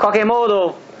in qualche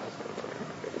modo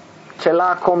ce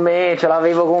l'ha con me, ce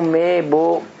l'avevo con me,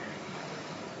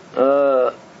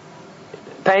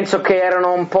 penso che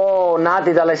erano un po'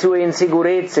 nati dalle sue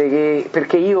insicurezze,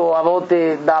 perché io a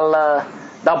volte dal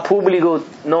pubblico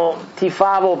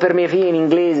tifavo per mia figlia in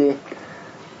inglese,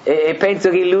 e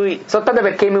penso che lui, soltanto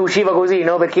perché mi usciva così,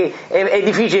 no? Perché è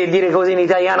difficile dire così in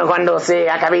italiano quando sei,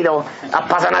 ha capito,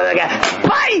 appassionato, che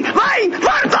vai,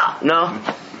 forza, no?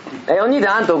 E ogni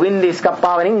tanto quindi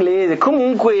scappava in inglese.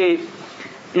 Comunque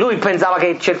lui pensava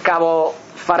che cercavo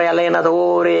fare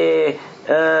allenatore,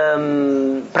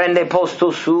 prendere posto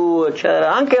su,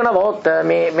 eccetera. Anche una volta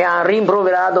mi ha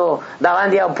rimproverato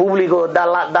davanti al pubblico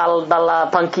dalla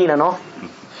panchina, no?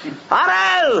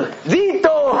 Arel,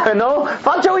 zitto, no?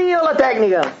 Faccio io la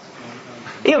tecnica.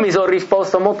 Io mi sono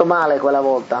risposto molto male quella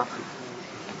volta.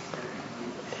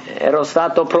 Ero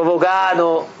stato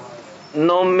provocato,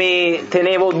 non mi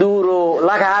tenevo duro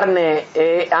la carne,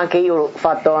 e anche io ho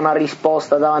fatto una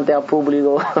risposta davanti al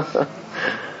pubblico.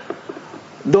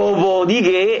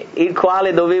 Dopodiché, il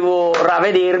quale dovevo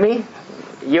ravvedermi,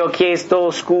 gli ho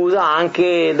chiesto scusa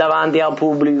anche davanti al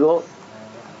pubblico,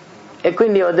 e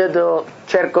quindi ho detto: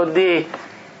 cerco di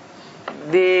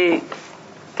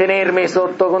tenermi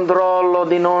sotto controllo,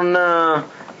 di non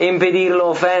impedirlo,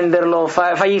 offenderlo,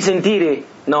 fargli sentire,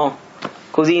 no,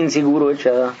 così insicuro,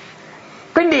 eccetera.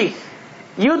 Quindi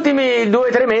gli ultimi 2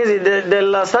 o 3 mesi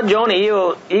della stagione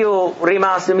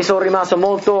mi sono rimasto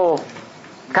molto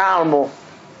calmo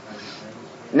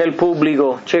nel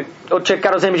pubblico. Ho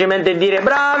cercato semplicemente di dire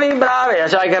bravi,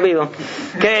 cioè, hai capito?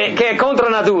 Che è contro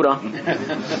natura.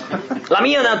 La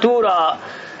mia natura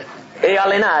è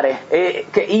allenare, e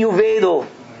che io vedo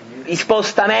i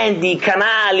spostamenti, i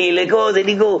canali, le cose,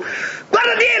 dico: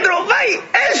 guarda dietro, vai,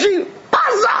 esci,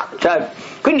 passa! Cioè,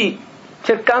 quindi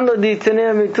cercando di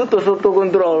tenermi tutto sotto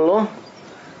controllo,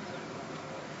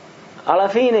 alla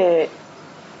fine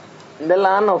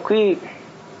dell'anno qui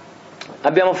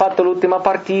abbiamo fatto l'ultima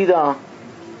partita,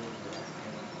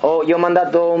 gli ho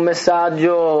mandato un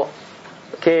messaggio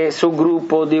sul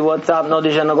gruppo di WhatsApp, no,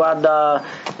 dicendo: guarda,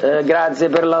 grazie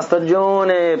per la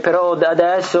stagione, però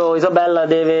adesso Isabella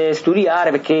deve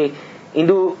studiare perché in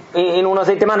una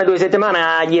settimana, 2 settimane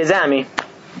ha gli esami.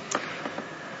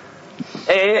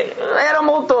 E era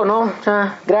molto, no? Cioè,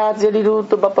 grazie di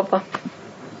tutto,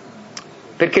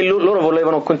 perché loro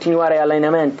volevano continuare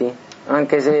allenamenti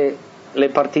anche se le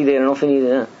partite erano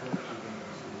finite,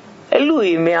 E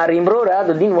lui mi ha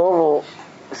rimproverato di nuovo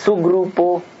sul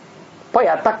gruppo, poi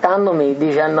attaccandomi,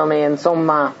 dicendomi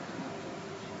insomma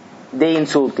dei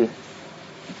insulti.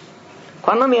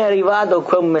 Quando mi è arrivato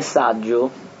quel messaggio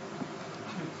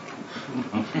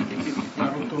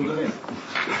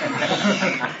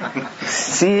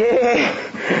si è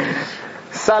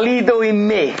salito in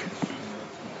me.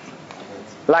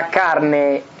 La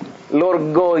carne,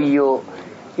 l'orgoglio,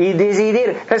 i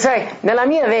desideri. Sai, nella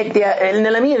mia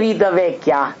vita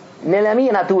vecchia, nella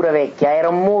mia natura vecchia,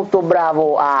 ero molto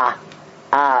bravo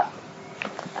ad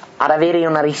avere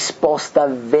una risposta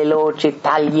veloce,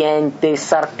 tagliente,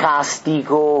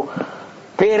 sarcastico,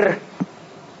 per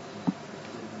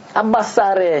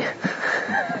abbassare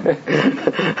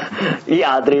gli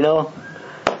altri, no?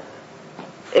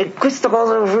 E questa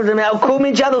cosa ho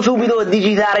cominciato subito a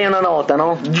digitare una nota,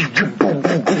 no?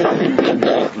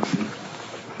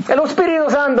 E lo Spirito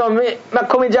Santo mi ha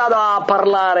cominciato a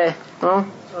parlare, no?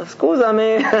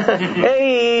 Scusami,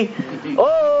 ehi,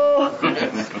 oh!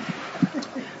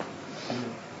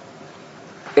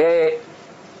 E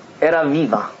era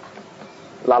viva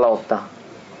la lotta,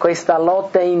 questa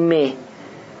lotta in me.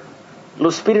 Lo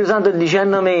Spirito Santo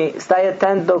dicendo a me: stai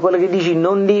attento a quello che dici,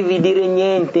 non devi dire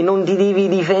niente, non ti devi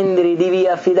difendere, devi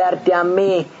affidarti a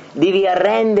me, devi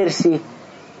arrendersi.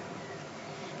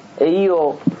 E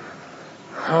io,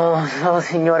 oh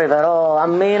Signore, però a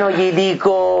me non gli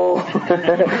dico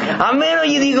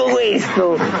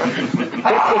questo,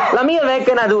 perché la mia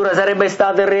vecchia natura sarebbe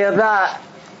stata in realtà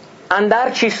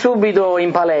andarci subito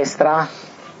in palestra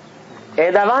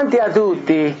e davanti a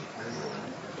tutti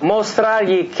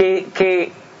mostrargli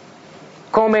che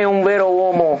come un vero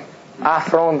uomo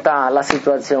affronta la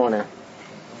situazione.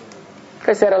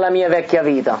 Questa era la mia vecchia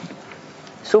vita,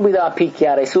 subito a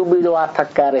picchiare, subito a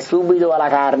attaccare, subito alla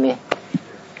carne,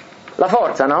 la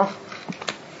forza, no?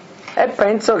 E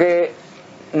penso che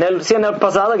sia nel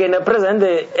passato che nel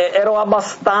presente ero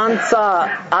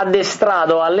abbastanza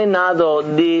addestrato, allenato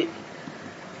di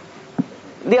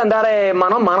andare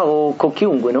mano a mano con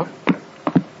chiunque, no?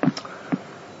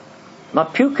 Ma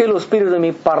più che lo Spirito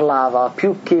mi parlava,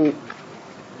 più che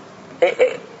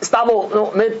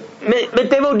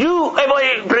mettevo giù e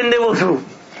poi prendevo su,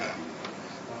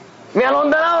 mi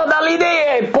allontanavo dalle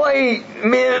idee e poi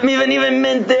mi veniva in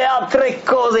mente altre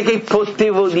cose che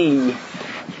potevo dirgli.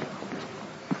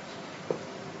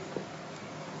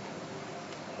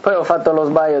 Poi ho fatto lo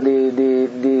sbaglio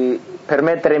di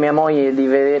permettere a mia moglie di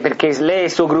vedere, perché lei è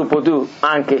il suo gruppo,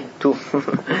 anche tu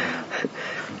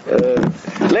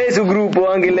lei è sul gruppo,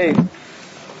 anche lei,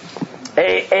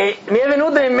 e mi è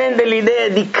venuta in mente l'idea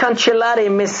di cancellare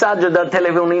il messaggio dal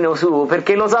telefonino suo,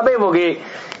 perché lo sapevo che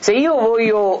se io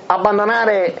voglio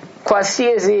abbandonare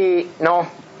qualsiasi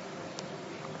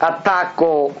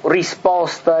attacco,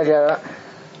 risposta, cioè,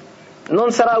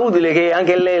 non sarà utile che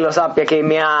anche lei lo sappia che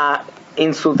mi ha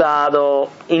insultato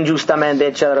ingiustamente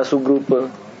eccetera sul gruppo.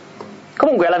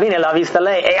 Comunque alla fine l'ha vista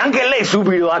lei e anche lei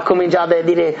subito ha cominciato a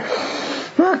dire: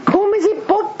 ma come si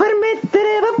può permettere?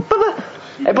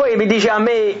 E poi mi dice a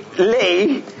me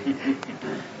lei: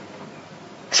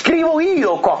 scrivo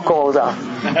io qualcosa.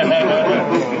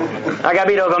 Ha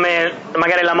capito come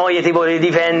magari la moglie ti può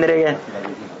difendere?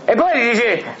 E poi gli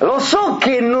dice: lo so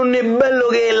che non è bello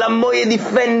che la moglie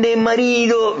difende il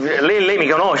marito. Lei mi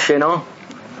conosce, no?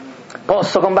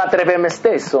 Posso combattere per me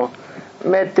stesso,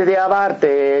 mettiti da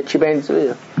parte e ci penso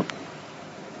io.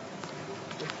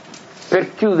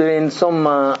 Per chiudere,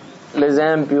 insomma,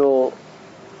 l'esempio,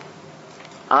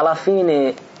 alla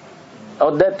fine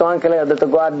ho detto anche lei, ho detto: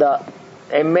 guarda,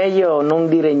 è meglio non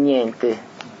dire niente,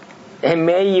 è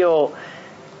meglio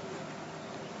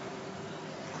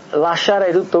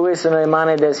lasciare tutto questo nelle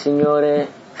mani del Signore,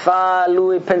 fa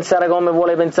lui pensare come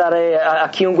vuole pensare a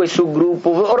chiunque sul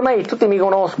gruppo, ormai tutti mi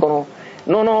conoscono,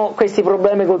 non ho questi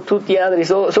problemi con tutti gli altri,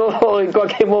 solo in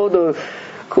qualche modo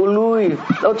con lui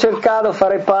ho cercato di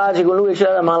fare pace con lui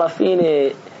eccetera, ma alla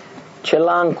fine ce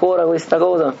l'ha ancora questa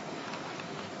cosa,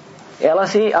 e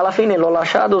alla fine l'ho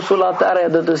lasciato sull'altare e ho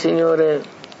detto: Signore,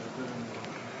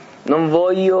 non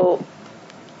voglio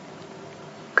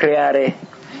creare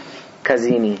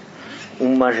casini,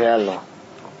 un macello,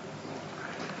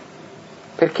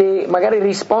 perché magari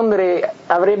rispondere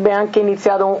avrebbe anche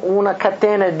iniziato una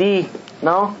catena di,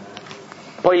 no?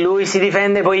 Poi lui si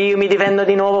difende, poi io mi difendo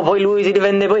di nuovo, poi lui si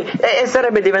difende, poi e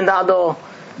sarebbe diventato.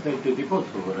 Senti, ti posso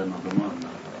fare una domanda?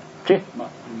 Sì. Ma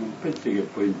non pensi che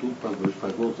poi in tutta questa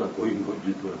cosa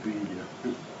coinvolgi tua figlia?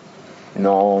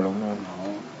 No,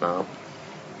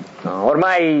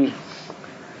 ormai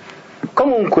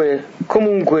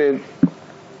comunque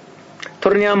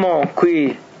torniamo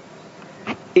qui,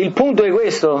 il punto è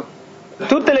questo: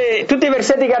 tutti i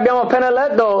versetti che abbiamo appena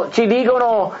letto ci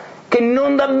dicono che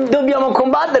non dobbiamo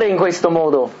combattere in questo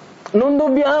modo, non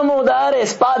dobbiamo dare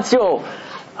spazio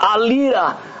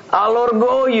all'ira,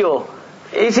 all'orgoglio.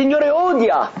 Il Signore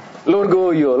odia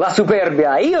l'orgoglio, la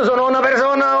superbia. Io sono una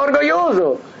persona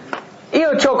orgogliosa, io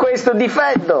ho questo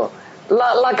difetto.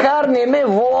 La carne in me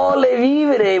vuole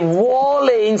vivere,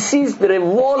 vuole insistere,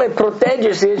 vuole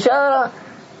proteggersi, eccetera.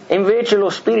 E invece lo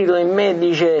spirito in me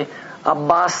dice: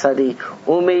 abbassati,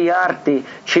 umiliarti,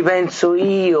 ci penso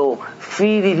io,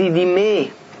 fidati di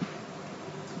me.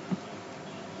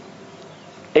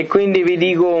 E quindi vi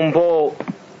dico un po'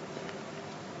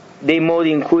 dei modi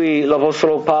in cui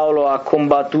l'Apostolo Paolo ha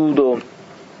combattuto.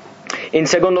 In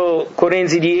 2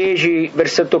 Corinzi 10,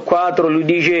 versetto 4, lui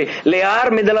dice: le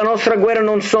armi della nostra guerra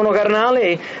non sono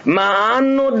carnali, ma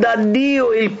hanno da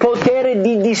Dio il potere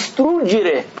di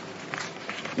distruggere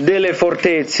delle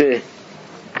fortezze.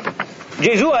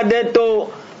 Gesù ha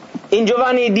detto in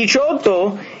Giovanni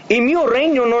 18: il mio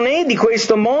regno non è di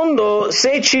questo mondo,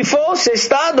 se ci fosse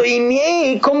stato i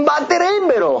miei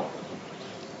combatterebbero.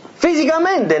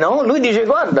 Fisicamente, no? Lui dice: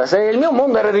 guarda, se il mio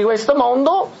mondo era di questo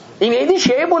mondo, i miei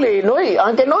discepoli,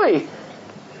 anche noi,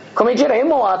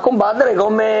 cominceremo a combattere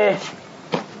come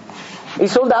i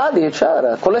soldati,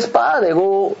 eccetera, con le spade,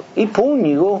 con i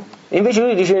pugni. Invece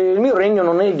lui dice: il mio regno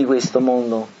non è di questo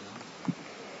mondo.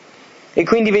 E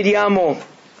quindi vediamo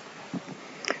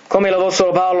come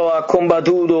l'Apostolo Paolo ha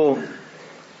combattuto.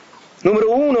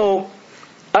 Numero 1,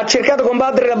 ha cercato di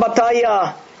combattere la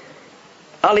battaglia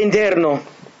all'interno,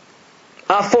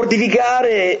 a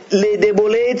fortificare le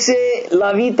debolezze,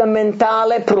 la vita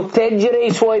mentale, proteggere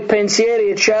i suoi pensieri,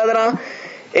 eccetera.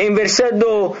 E in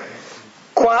versetto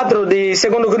 4 di 2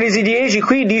 Corinzi 10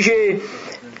 qui dice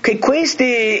che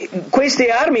queste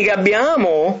armi che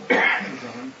abbiamo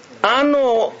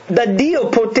hanno da Dio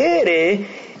potere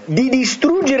di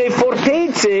distruggere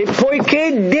fortezze,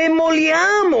 poiché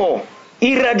demoliamo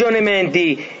i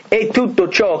ragionamenti e tutto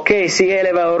ciò che si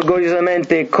eleva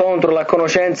orgogliosamente contro la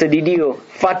conoscenza di Dio,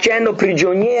 facendo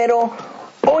prigioniero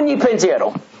ogni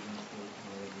pensiero.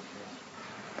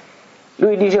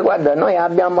 Lui dice: guarda, noi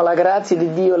abbiamo la grazia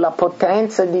di Dio, la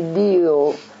potenza di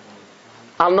Dio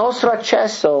al nostro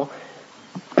accesso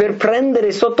per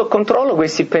prendere sotto controllo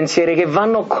questi pensieri che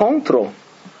vanno contro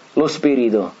lo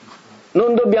spirito.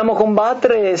 Non dobbiamo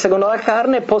combattere secondo la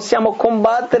carne, possiamo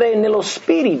combattere nello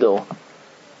spirito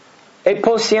e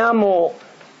possiamo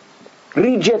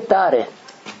rigettare,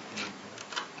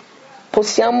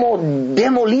 possiamo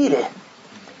demolire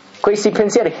questi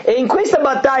pensieri. E in questa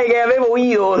battaglia che avevo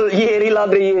io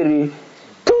l'altro ieri,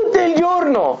 tutto il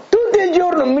giorno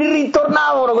mi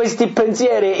ritornavano questi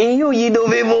pensieri e io gli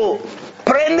dovevo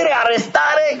prendere,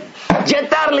 arrestare,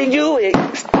 gettarli giù e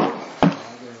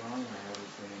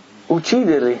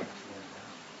ucciderli.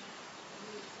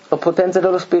 La potenza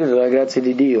dello Spirito, la grazia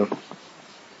di Dio.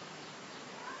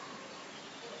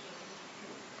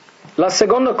 La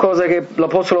seconda cosa che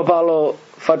l'Apostolo Paolo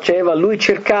faceva, lui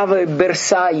cercava il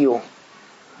bersaglio.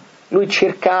 Lui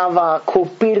cercava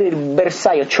colpire il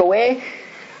bersaglio, cioè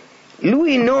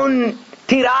lui non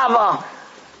tirava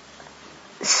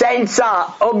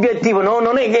senza obiettivo, no?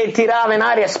 Non è che tirava in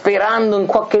aria sperando in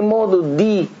qualche modo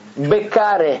di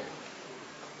beccare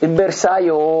il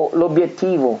bersaglio o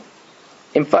l'obiettivo.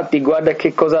 Infatti guarda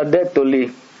che cosa ha detto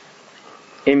lì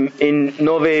in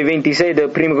 9:26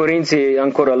 del 1 Corinzi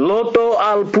ancora: lotto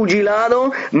al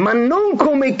pugilato, ma non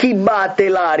come chi batte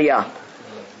l'aria.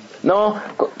 No?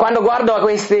 Quando guardo a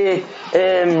queste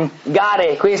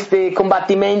gare, questi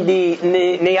combattimenti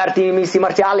nei arti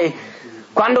marziali,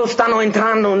 quando stanno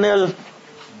entrando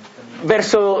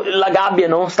verso la gabbia,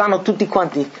 no? Stanno tutti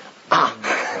quanti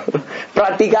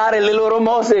praticare le loro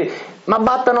mosse, ma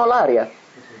battono l'aria.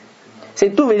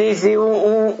 Se tu vedessi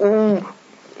un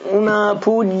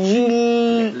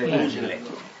pugile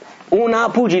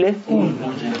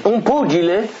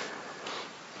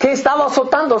che stava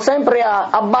soltanto sempre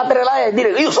a battere l'aria e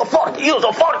dire: io sono forte, io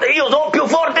sono più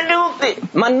forte di tutti,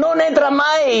 ma non entra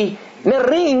mai nel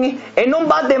ring e non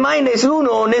batte mai nessun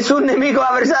nemico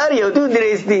avversario, tu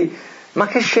diresti: ma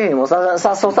che scemo,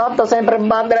 sta soltanto sempre a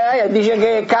battere l'aria, dice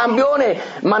che è campione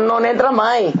ma non entra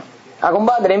mai a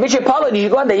combattere. Invece Paolo dice: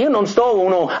 guarda, io non sto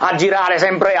uno a girare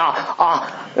sempre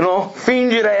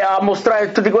fingere, a mostrare a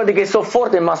tutti quanti che sono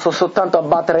forte, ma sto soltanto a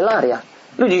battere l'aria.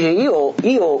 Lui dice: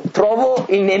 io trovo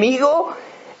il nemico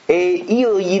e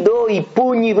io gli do i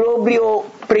pugni proprio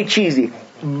precisi,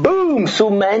 boom,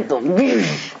 sul mento,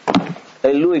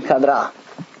 e lui cadrà.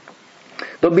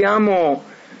 Dobbiamo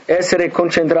essere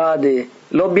concentrati.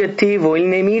 L'obiettivo, il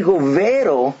nemico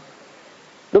vero,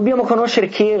 dobbiamo conoscere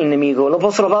chi è il nemico.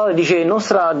 L'Apostolo Paolo dice: la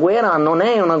nostra guerra non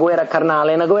è una guerra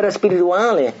carnale, è una guerra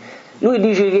spirituale. Lui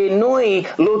dice che noi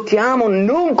lottiamo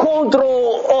non contro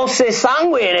ossa e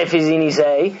sangue in Efesini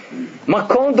 6, ma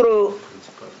contro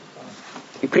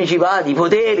i principati, i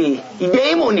poteri, i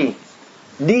demoni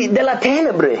della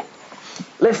tenebre,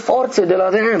 le forze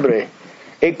della tenebre.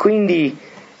 E quindi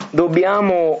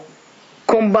dobbiamo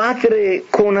combattere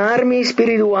con armi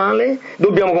spirituali,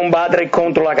 dobbiamo combattere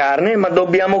contro la carne, ma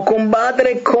dobbiamo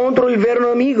combattere contro il vero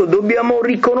nemico, dobbiamo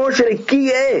riconoscere chi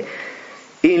è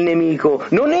il nemico.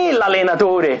 Non è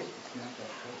l'allenatore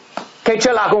che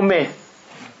ce l'ha con me,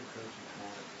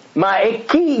 ma è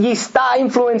chi gli sta a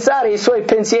influenzare i suoi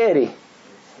pensieri,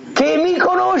 che mi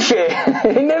conosce.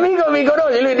 Il nemico mi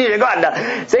conosce, lui dice: guarda,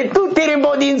 se tu tiri un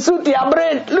po' di insulti a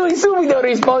Brent, lui subito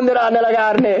risponderà nella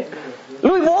carne.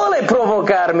 Lui vuole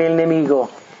provocarmi, il nemico,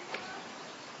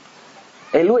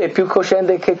 e lui è più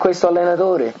cosciente che questo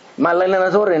allenatore, ma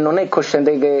l'allenatore non è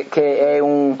cosciente che è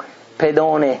un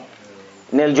pedone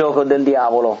nel gioco del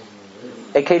diavolo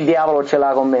e che il diavolo ce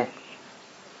l'ha con me.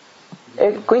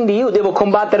 E quindi io devo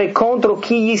combattere contro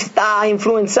chi gli sta a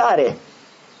influenzare,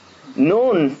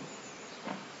 non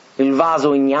il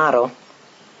vaso ignaro.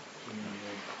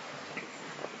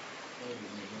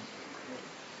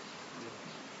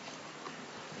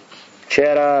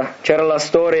 C'era la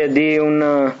storia di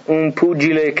un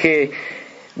pugile che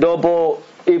dopo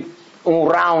un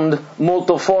round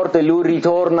molto forte lui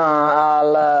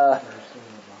ritorna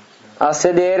a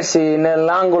sedersi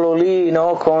nell'angolo lì,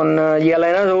 no, con gli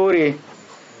allenatori,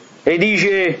 e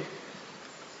dice: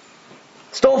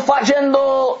 sto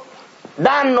facendo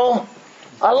danno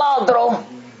all'altro?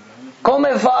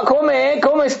 Come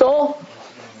sto?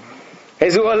 E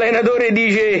il suo allenatore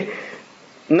dice: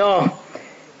 no,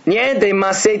 niente,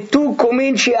 ma se tu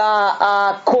cominci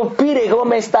a colpire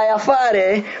come stai a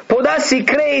fare, può darsi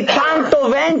crei tanto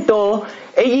vento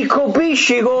e gli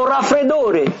colpisci con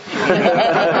raffreddore.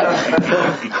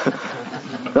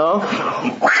 No?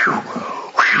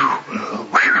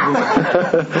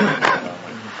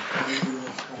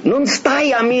 Non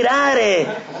stai a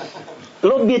mirare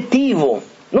l'obiettivo,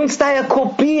 non stai a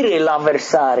colpire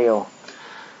l'avversario.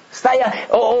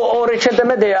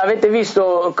 Recentemente avete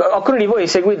visto, alcuni di voi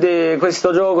seguite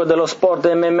questo gioco dello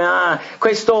sport MMA,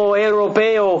 questo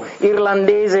europeo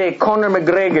irlandese Conor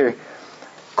McGregor,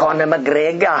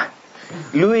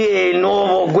 lui è il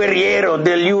nuovo guerriero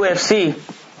dell'UFC,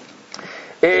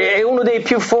 è uno dei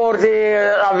più forti,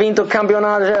 ha vinto il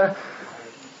campionato.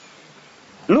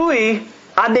 Lui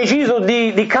ha deciso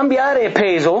di cambiare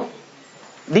peso,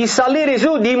 di salire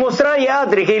su, di mostrare agli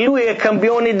altri che lui è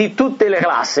campione di tutte le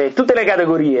classi, tutte le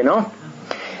categorie, no?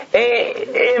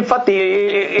 E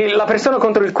infatti la persona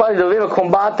contro il quale doveva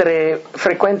combattere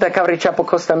frequenta Cavriciapo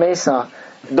Costa Mesa,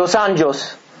 Dos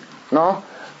Anjos, no?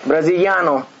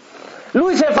 Brasiliano.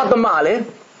 Lui si è fatto male,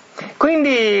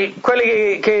 quindi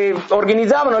quelli che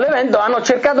organizzavano l'evento hanno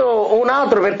cercato un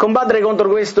altro per combattere contro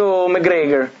questo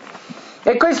McGregor.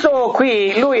 E questo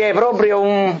qui, lui è proprio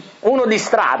uno di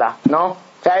strada, no?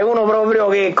 Cioè uno proprio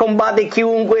che combatte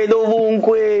chiunque,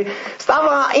 dovunque.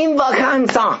 Stava in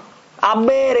vacanza a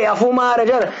bere, a fumare,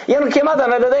 eccetera. Gli hanno chiamato e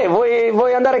hanno detto: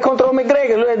 vuoi andare contro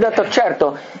McGregor? Lui ha detto: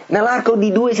 certo. Nell'arco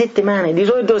di 2 settimane, di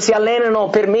solito si allenano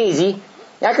per mesi,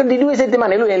 nell'arco di 2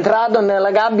 settimane lui è entrato nella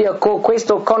gabbia con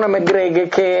questo Conor McGregor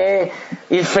che è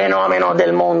il fenomeno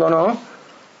del mondo, no?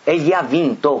 E gli ha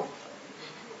vinto.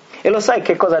 E lo sai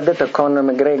che cosa ha detto Conor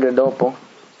McGregor dopo?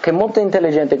 Che è molto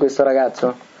intelligente questo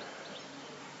ragazzo.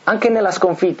 Anche nella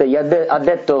sconfitta ha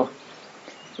detto: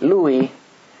 lui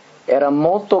era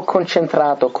molto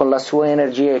concentrato con la sua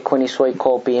energia e con i suoi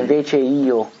colpi, invece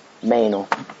io meno.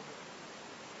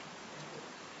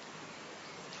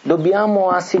 Dobbiamo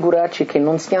assicurarci che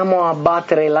non stiamo a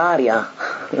battere l'aria,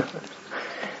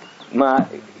 ma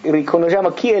riconosciamo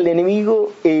chi è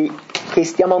l'enemico e che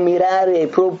stiamo a mirare e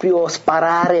proprio a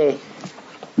sparare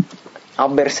al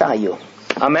bersaglio.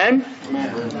 Amen?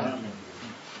 Amen.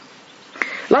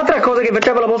 L'altra cosa che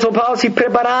faceva l'Apostolo Paolo, si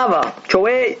preparava,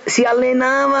 cioè si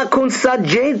allenava con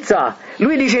saggezza.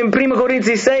 Lui dice in 1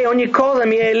 Corinzi 6: ogni cosa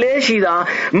mi è lecita,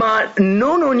 ma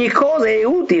non ogni cosa è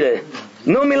utile.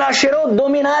 Non mi lascerò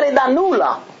dominare da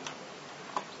nulla.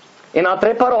 In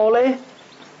altre parole,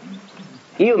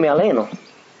 io mi alleno,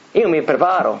 io mi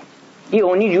preparo, io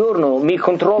ogni giorno mi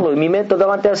controllo, mi metto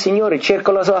davanti al Signore,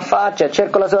 cerco la sua faccia,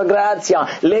 cerco la sua grazia,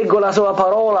 leggo la sua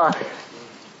parola.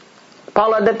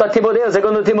 Paolo ha detto a Timoteo,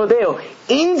 secondo Timoteo,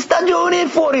 in stagione e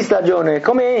fuori stagione.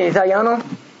 Come è in italiano?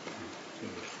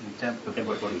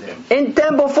 In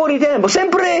tempo, fuori tempo.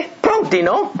 Sempre pronti,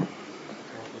 no?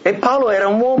 E Paolo era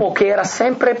un uomo che era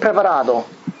sempre preparato.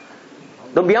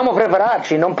 Dobbiamo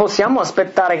prepararci, non possiamo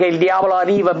aspettare che il diavolo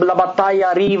arriva, la battaglia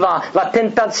arriva, la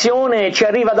tentazione ci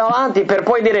arriva davanti per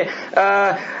poi dire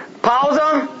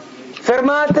pausa,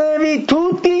 fermatevi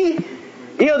tutti.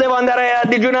 Io devo andare a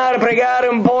digiunare, pregare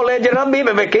un po', leggere la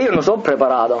Bibbia perché io non sono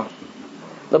preparato.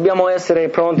 Dobbiamo essere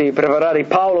pronti, preparati.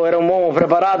 Paolo era un uomo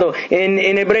preparato.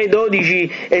 In Ebrei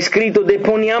 12 è scritto: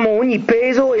 deponiamo ogni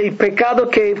peso e il peccato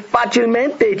che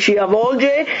facilmente ci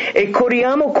avvolge e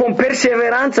corriamo con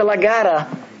perseveranza la gara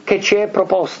che ci è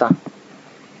proposta.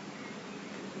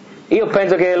 Io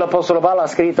penso che l'Apostolo Paolo ha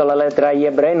scritto la lettera agli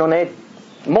Ebrei, non è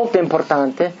molto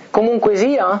importante. Comunque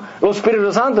sia, lo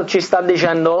Spirito Santo ci sta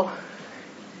dicendo: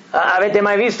 avete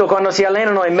mai visto quando si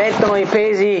allenano e mettono i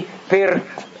pesi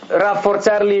per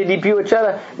rafforzarli di più,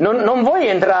 eccetera? Non vuoi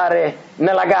entrare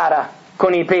nella gara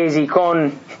con i pesi,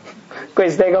 con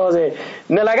queste cose.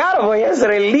 Nella gara vuoi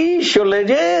essere liscio,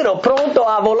 leggero, pronto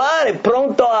a volare,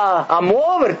 pronto a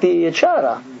muoverti,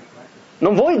 eccetera.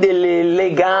 Non vuoi delle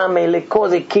legami, le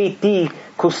cose che ti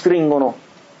costringono.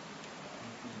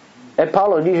 E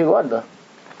Paolo dice: guarda,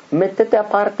 mettete a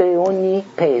parte ogni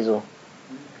peso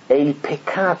e il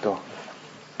peccato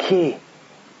che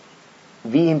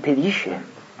vi impedisce.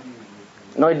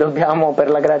 Noi dobbiamo, per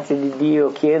la grazia di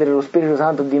Dio, chiedere allo Spirito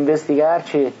Santo di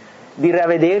investigarci, di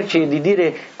ravvederci, di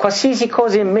dire qualsiasi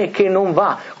cosa in me che non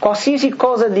va, qualsiasi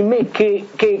cosa di me che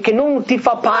non ti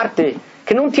fa parte,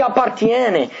 che non ti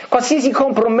appartiene, qualsiasi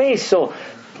compromesso,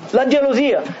 la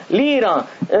gelosia, l'ira,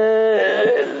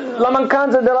 la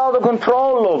mancanza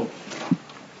dell'autocontrollo,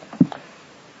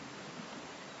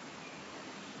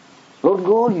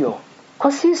 l'orgoglio,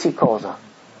 qualsiasi cosa.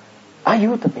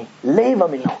 Aiutami,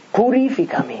 levamelo,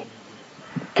 purificami,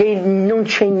 che non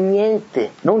c'è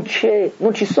niente, non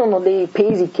ci sono dei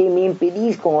pesi che mi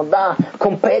impediscono da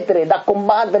competere, da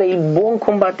combattere il buon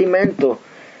combattimento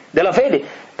della fede.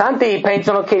 Tanti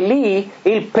pensano che lì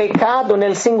il peccato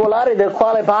nel singolare del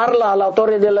quale parla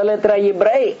l'autore della lettera agli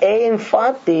Ebrei è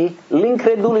infatti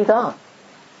l'incredulità.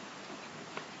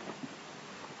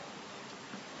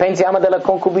 Pensiamo della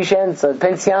concupiscenza,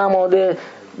 pensiamo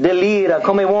dell'ira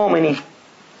come uomini,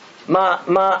 ma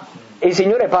il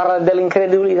Signore parla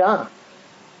dell'incredulità.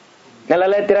 Nella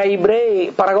lettera agli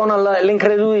Ebrei paragona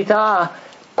l'incredulità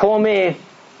come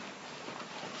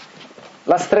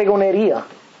la stregoneria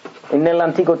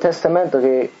nell'Antico Testamento,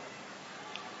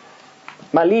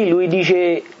 ma lì lui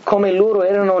dice come loro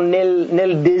erano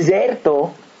nel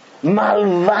deserto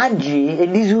malvagi e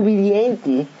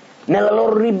disubbidienti nella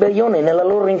loro ribellione, nella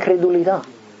loro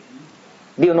incredulità.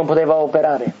 Dio non poteva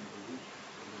operare.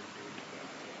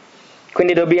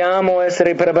 Quindi dobbiamo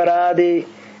essere preparati.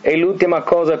 E l'ultima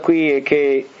cosa qui è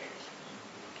che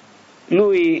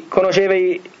lui conosceva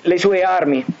le sue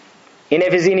armi. In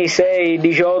Efesini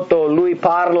 6:18 lui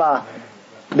parla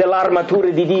dell'armatura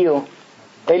di Dio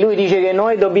e lui dice che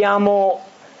noi dobbiamo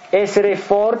essere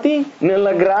forti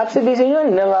nella grazia del Signore,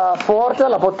 nella forza,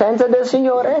 la potenza del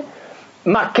Signore,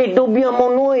 ma che dobbiamo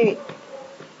noi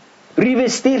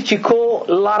rivestirci con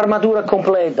l'armatura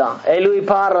completa. E lui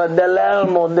parla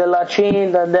dell'elmo, della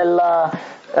cinta, della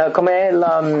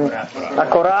la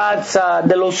corazza,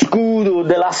 dello scudo,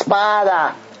 della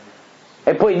spada,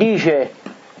 e poi dice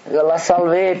la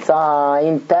salvezza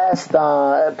in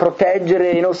testa, proteggere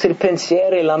i nostri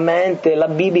pensieri, la mente, la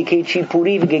Bibbia che ci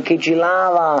purifica, che ci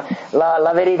lava,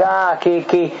 la verità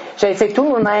cioè se tu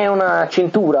non hai una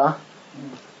cintura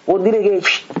vuol dire che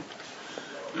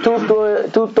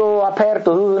tutto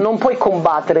aperto, non puoi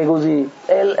combattere così.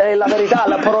 È la verità,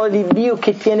 la parola di Dio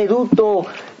che tiene tutto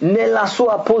nella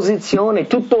sua posizione,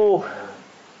 tutto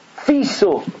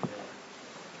fisso.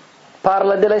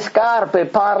 Parla delle scarpe,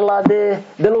 parla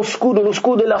dello scudo, lo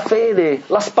scudo della fede,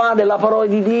 la spada è la parola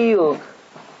di Dio.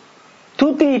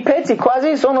 Tutti i pezzi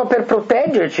quasi sono per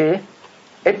proteggerci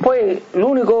e poi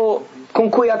l'unico con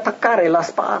cui attaccare è la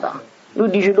spada.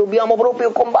 Lui dice dobbiamo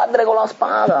proprio combattere con la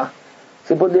spada.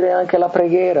 Si può dire anche la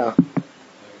preghiera.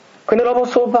 Quindi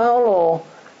l'Apostolo Paolo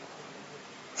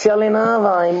si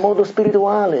allenava in modo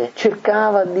spirituale,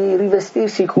 cercava di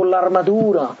rivestirsi con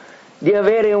l'armatura, di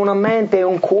avere una mente e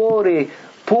un cuore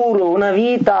puro, una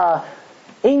vita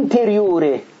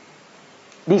interiore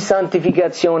di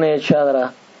santificazione,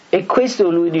 eccetera. E questo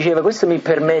lui diceva, questo mi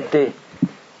permette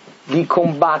di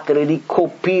combattere, di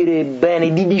colpire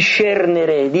bene, di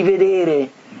discernere, di vedere.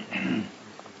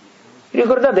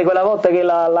 Ricordate quella volta che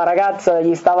la ragazza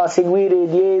gli stava a seguire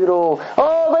dietro?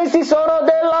 Oh, questi sono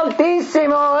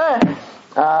dell'Altissimo,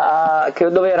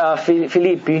 dove era?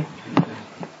 Filippi?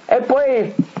 E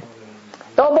poi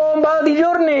dopo un paio di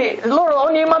giorni loro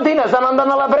ogni mattina stanno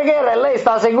andando alla preghiera e lei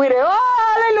sta a seguire. Oh,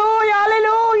 alleluia,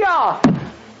 alleluia!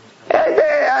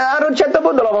 E a un certo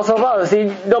punto l'Apostolo Paolo,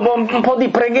 dopo un po' di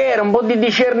preghiera, un po' di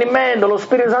discernimento, lo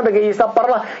Spirito Santo che gli sta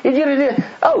parlando, gli gira e dice: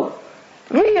 oh,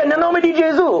 via nel nome di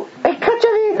Gesù, e caccia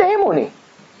via i demoni.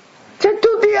 Cioè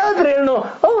tutti gli altri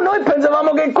erano, noi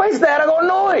pensavamo che questa era con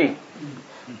noi,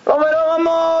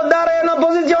 volevamo dare una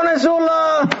posizione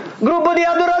sulla gruppo di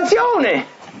adorazione.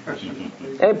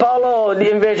 E Paolo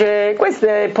invece, questa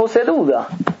è posseduta.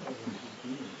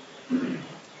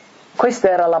 Questa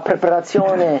era la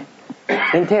preparazione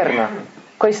interna.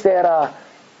 Questo era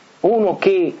uno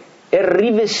che è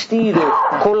rivestito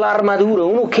con l'armatura,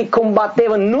 uno che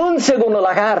combatteva non secondo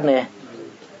la carne,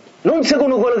 non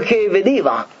secondo quello che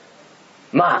vedeva,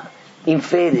 ma in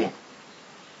fede,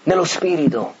 nello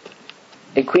Spirito.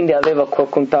 E quindi aveva quel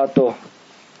contatto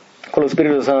con lo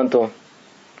Spirito Santo.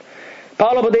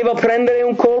 Paolo poteva prendere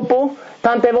un colpo,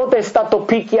 tante volte è stato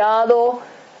picchiato,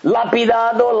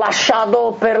 lapidato,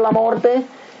 lasciato per la morte.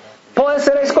 Può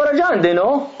essere scoraggiante,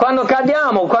 no? Quando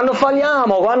cadiamo, quando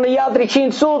falliamo, quando gli altri ci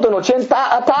insultano, ci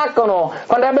attaccano,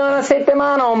 quando abbiamo una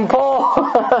settimana un po'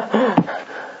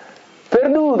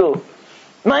 perduto.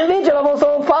 Ma invece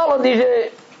l'Apostolo Paolo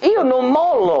dice: io non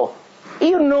mollo,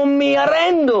 io non mi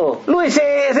arrendo. Lui si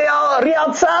è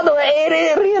rialzato e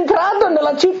è rientrato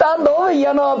nella città dove gli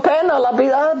hanno appena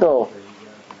lapidato.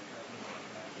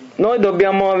 Noi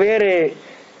dobbiamo avere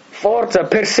forza,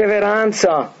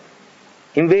 perseveranza,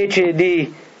 invece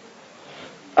di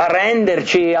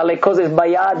arrenderci alle cose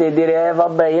sbagliate e dire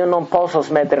vabbè, io non posso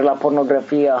smettere la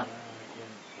pornografia,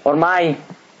 ormai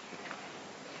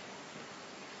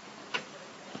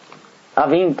ha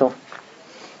vinto,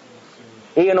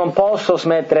 io non posso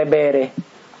smettere di bere,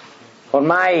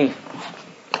 ormai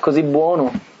è così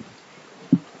buono,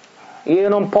 io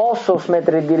non posso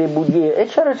smettere di dire bugie,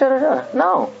 eccetera eccetera eccetera.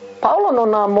 No, Paolo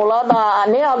non ha mollato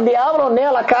né al diavolo né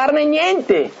alla carne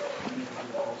niente.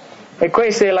 E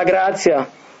questa è la grazia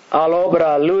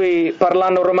all'opera. Lui,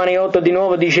 parlando Romani 8 di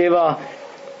nuovo, diceva: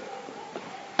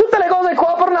 tutte le cose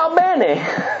cooperano bene,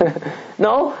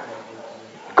 no?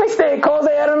 Queste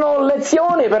cose erano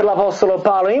lezioni per l'Apostolo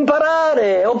Paolo,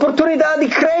 imparare, opportunità di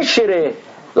crescere.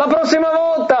 La prossima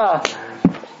volta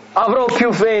avrò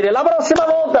più fede, la prossima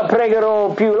volta pregherò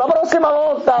più, la prossima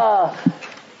volta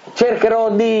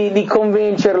cercherò di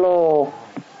convincerlo,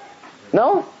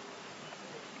 no?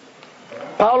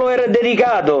 Paolo era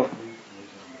dedicato,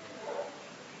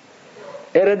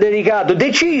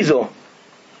 deciso.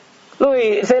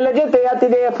 Lui, se leggete gli Atti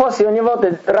degli Apostoli, ogni volta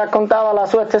raccontava la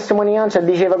sua testimonianza e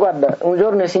diceva: guarda, un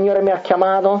giorno il Signore mi ha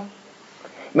chiamato,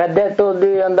 mi ha detto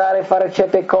di andare a fare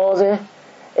certe cose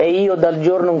e io dal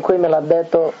giorno in cui me l'ha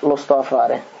detto lo sto a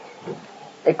fare.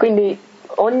 E quindi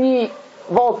ogni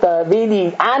volta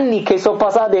vedi anni che sono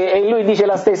passati e lui dice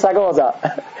la stessa cosa: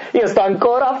 io sto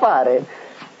ancora a fare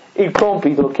il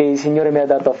compito che il Signore mi ha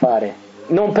dato a fare.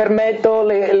 Non permetto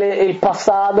il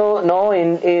passato, no?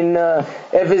 In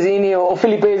Efesini o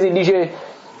Filippesi dice: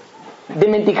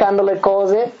 dimenticando le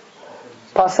cose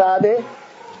passate,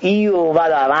 io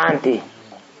vado avanti.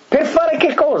 Per fare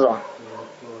che cosa?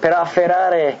 Per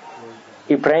afferrare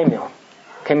il premio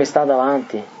che mi sta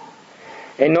davanti.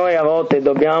 E noi a volte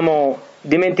dobbiamo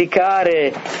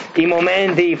dimenticare i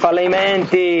momenti, i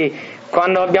fallimenti,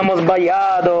 quando abbiamo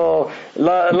sbagliato,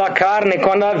 la carne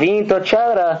quando ha vinto,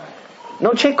 eccetera.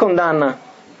 Non c'è condanna,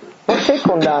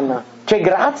 c'è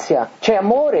grazia, c'è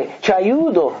amore, c'è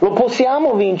aiuto, lo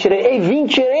possiamo vincere e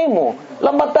vinceremo.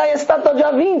 La battaglia è stata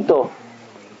già vinta.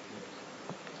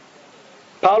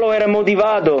 Paolo era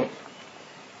motivato,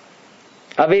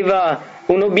 aveva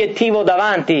un obiettivo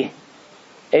davanti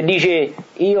e dice: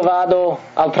 io vado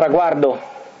al traguardo,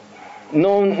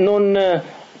 non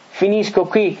finisco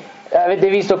qui. Avete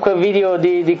visto quel video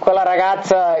di quella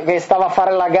ragazza che stava a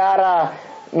fare la gara,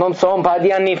 non so, un paio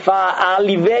di anni fa, a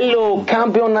livello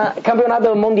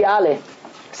campionato mondiale?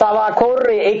 Stava a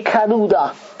correre e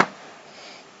caduta.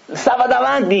 Stava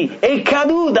davanti e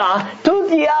caduta.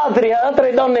 Tutti gli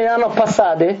altre donne hanno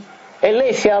passate e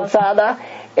lei si è alzata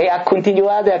e ha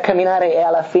continuato a camminare e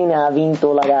alla fine ha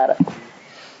vinto la gara.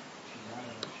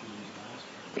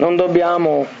 Non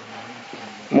dobbiamo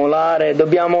mollare,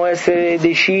 dobbiamo essere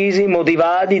decisi,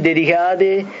 motivati,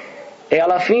 dedicati e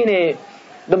alla fine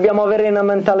dobbiamo avere una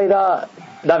mentalità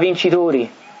da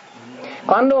vincitori.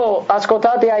 Quando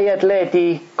ascoltate agli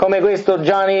atleti come questo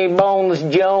Johnny Bones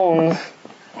Jones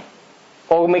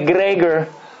o McGregor,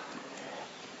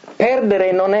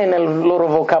 perdere non è nel loro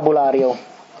vocabolario,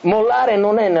 mollare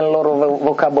non è nel loro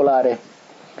vocabolario,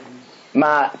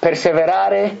 ma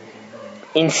perseverare,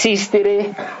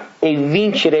 insistere e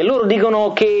vincere. Loro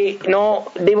dicono che no,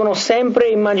 devono sempre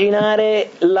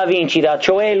immaginare la vincita,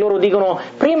 cioè loro dicono: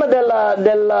 prima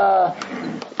della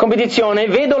competizione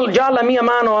vedo già la mia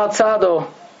mano alzata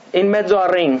in mezzo al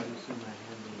ring,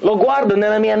 lo guardo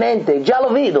nella mia mente, già lo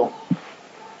vedo.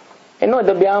 E noi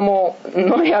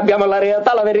abbiamo la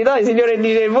realtà, la verità. Il Signore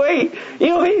dice: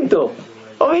 io ho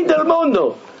vinto il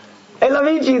mondo e la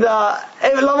vincita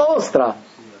è la vostra.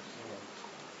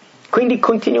 Quindi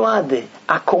continuate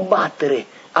a combattere,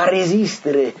 a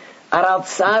resistere, a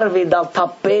alzarvi dal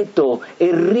tappeto e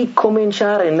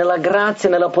ricominciare nella grazia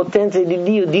e nella potenza di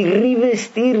Dio, di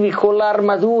rivestirvi con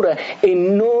l'armatura e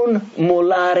non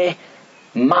mollare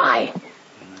mai.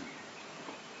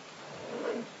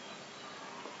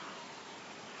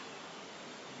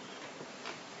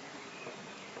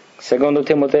 Secondo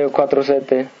Timoteo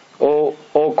 4,7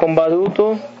 ho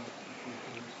combattuto,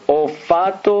 ho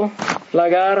fatto la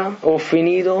gara, ho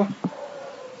finito,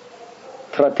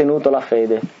 trattenuto la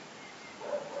fede.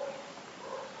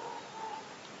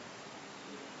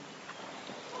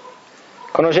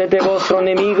 Conoscete il vostro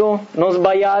nemico, non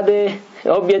sbagliate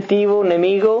obiettivo,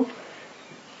 nemico,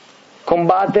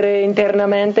 combattere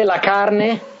internamente la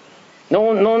carne,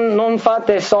 non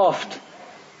fate soft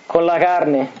con la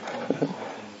carne.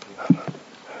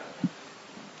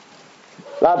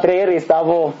 L'altro ieri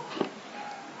stavo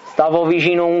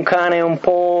vicino a un cane un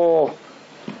po'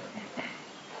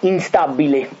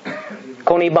 instabile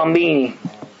con i bambini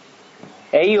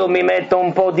e io mi metto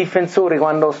un po' difensore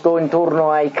quando sto intorno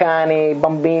ai cani, i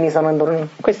bambini stanno intorno.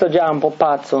 Questo già è un po'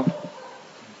 pazzo.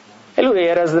 E lui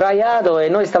era sdraiato e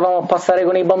noi stavamo a passare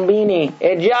con i bambini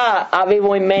e già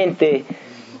avevo in mente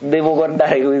devo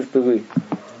guardare questo qui.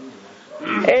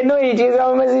 E noi ci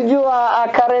siamo messi giù a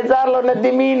carezzarlo un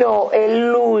attimino e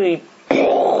lui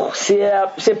si è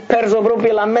perso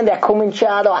proprio la mente e ha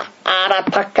cominciato ad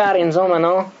attaccare, insomma,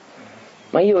 no?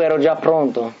 Ma io ero già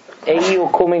pronto e io ho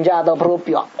cominciato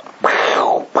proprio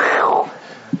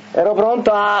ero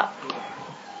pronto ad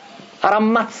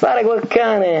ammazzare quel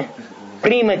cane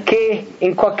prima che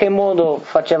in qualche modo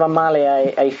faceva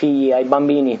male ai figli, ai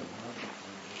bambini.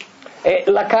 E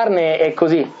la carne è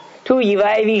così. Tu gli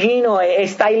vai vicino e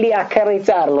stai lì a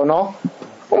carezzarlo, no?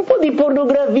 Un po' di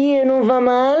pornografia non fa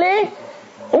male,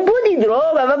 un po' di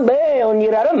droga, vabbè, ogni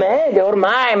raramente,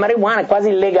 ormai marijuana è quasi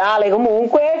illegale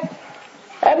comunque.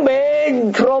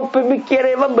 Troppi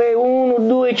bicchieri, vabbè, 1,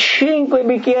 2, 5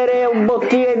 bicchieri, un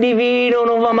bottiglia di vino,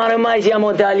 non va male mai,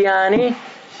 siamo italiani.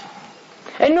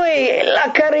 E noi la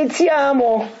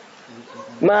carezziamo,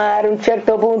 ma ad un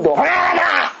certo punto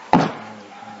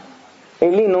e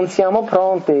lì non siamo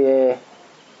pronti e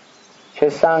c'è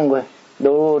sangue,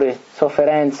 dolore,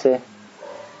 sofferenze.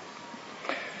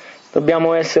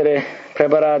 Dobbiamo essere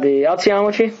preparati.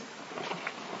 Alziamoci.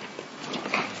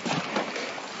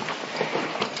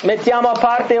 Mettiamo a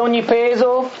parte ogni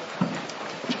peso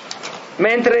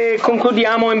mentre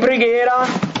concludiamo in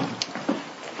preghiera.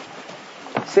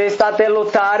 Se state a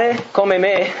lottare come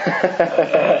me,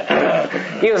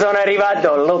 io sono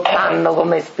arrivato lottando con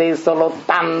me stesso,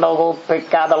 lottando col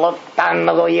peccato,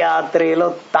 lottando con gli altri,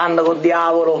 lottando col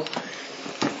diavolo.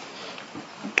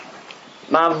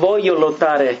 Ma voglio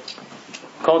lottare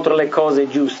contro le cose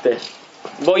giuste.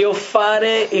 Voglio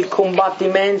fare il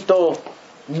combattimento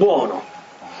buono.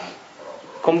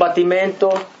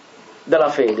 Combattimento della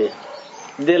fede,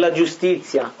 della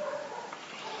giustizia,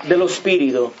 dello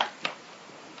spirito.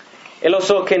 E lo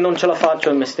so che non ce la faccio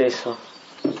in me stesso,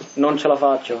 non ce la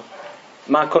faccio,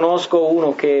 ma conosco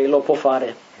uno che lo può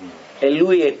fare e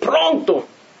lui è pronto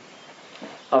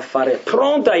a fare,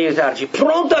 pronto a aiutarci,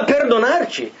 pronto a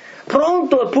perdonarci,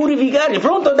 pronto a purificarci,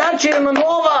 pronto a darci un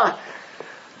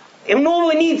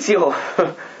nuovo inizio.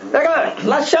 Ragazzi,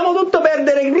 lasciamo tutto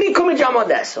perdere, ricominciamo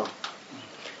adesso.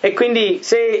 E quindi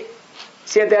se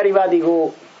siete arrivati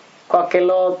con qualche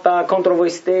lotta contro voi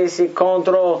stessi,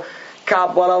 contro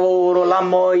capo a lavoro, la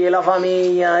moglie, la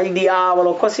famiglia, il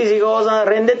diavolo, qualsiasi cosa,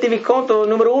 rendetevi conto,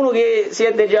 numero uno, che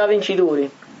siete già vincitori.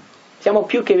 Siamo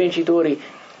più che vincitori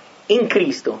in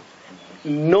Cristo,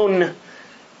 non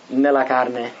nella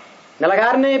carne. Nella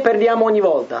carne perdiamo ogni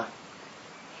volta.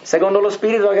 Secondo lo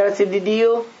Spirito, la grazia di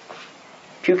Dio,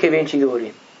 più che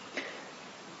vincitori.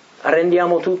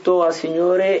 Arrendiamo tutto al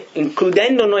Signore,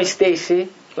 includendo noi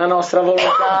stessi, la nostra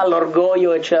volontà,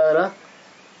 l'orgoglio, eccetera.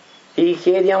 Gli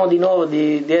chiediamo di nuovo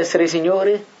di essere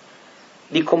Signore,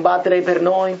 di combattere per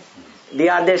noi, di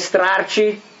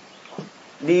addestrarci,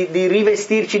 di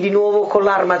rivestirci di nuovo con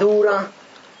l'armatura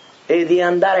e di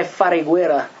andare a fare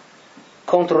guerra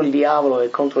contro il diavolo e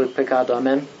contro il peccato.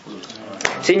 Amen.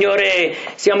 Signore,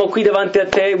 siamo qui davanti a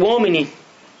Te, uomini,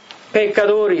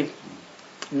 peccatori,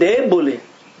 deboli.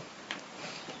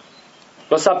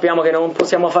 Lo sappiamo che non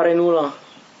possiamo fare nulla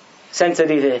senza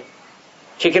di Te.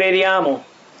 Ci crediamo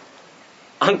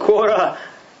ancora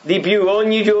di più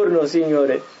ogni giorno,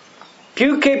 Signore.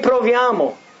 Più che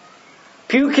proviamo,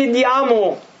 più che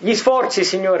diamo gli sforzi,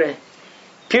 Signore,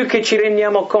 più che ci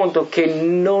rendiamo conto che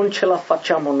non ce la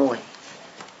facciamo noi,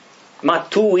 ma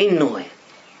Tu in noi.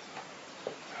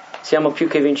 Siamo più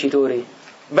che vincitori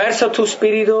Versa il tuo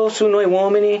spirito su noi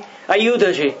uomini,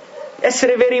 aiutaci a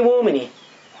essere veri uomini,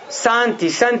 santi,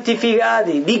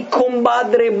 santificati, di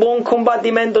combattere il buon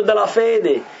combattimento della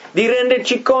fede, di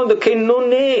renderci conto che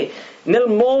non è nel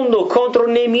mondo contro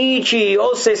nemici,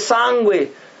 ossa e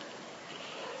sangue,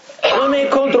 non è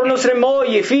contro le nostre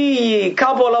mogli, figli,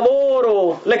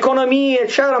 capolavoro, l'economia,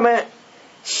 eccetera, ma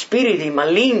spiriti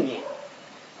maligni,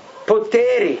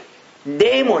 poteri,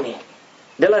 demoni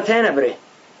della tenebre.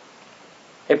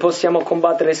 E possiamo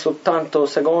combattere soltanto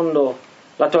secondo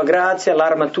la tua grazia,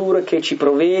 l'armatura che ci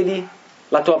provvedi,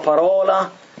 la tua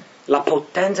parola, la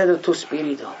potenza del tuo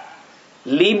spirito.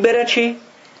 Liberaci,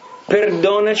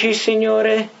 perdonaci,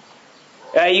 Signore,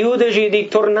 e aiutaci di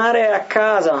tornare a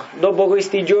casa dopo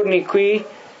questi giorni qui,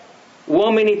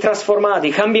 uomini trasformati,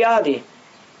 cambiati,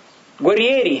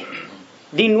 guerrieri,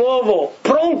 di nuovo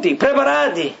pronti,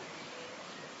 preparati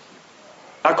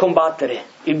a combattere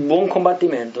il buon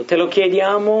combattimento. Te lo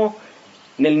chiediamo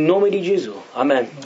nel nome di Gesù. Amen.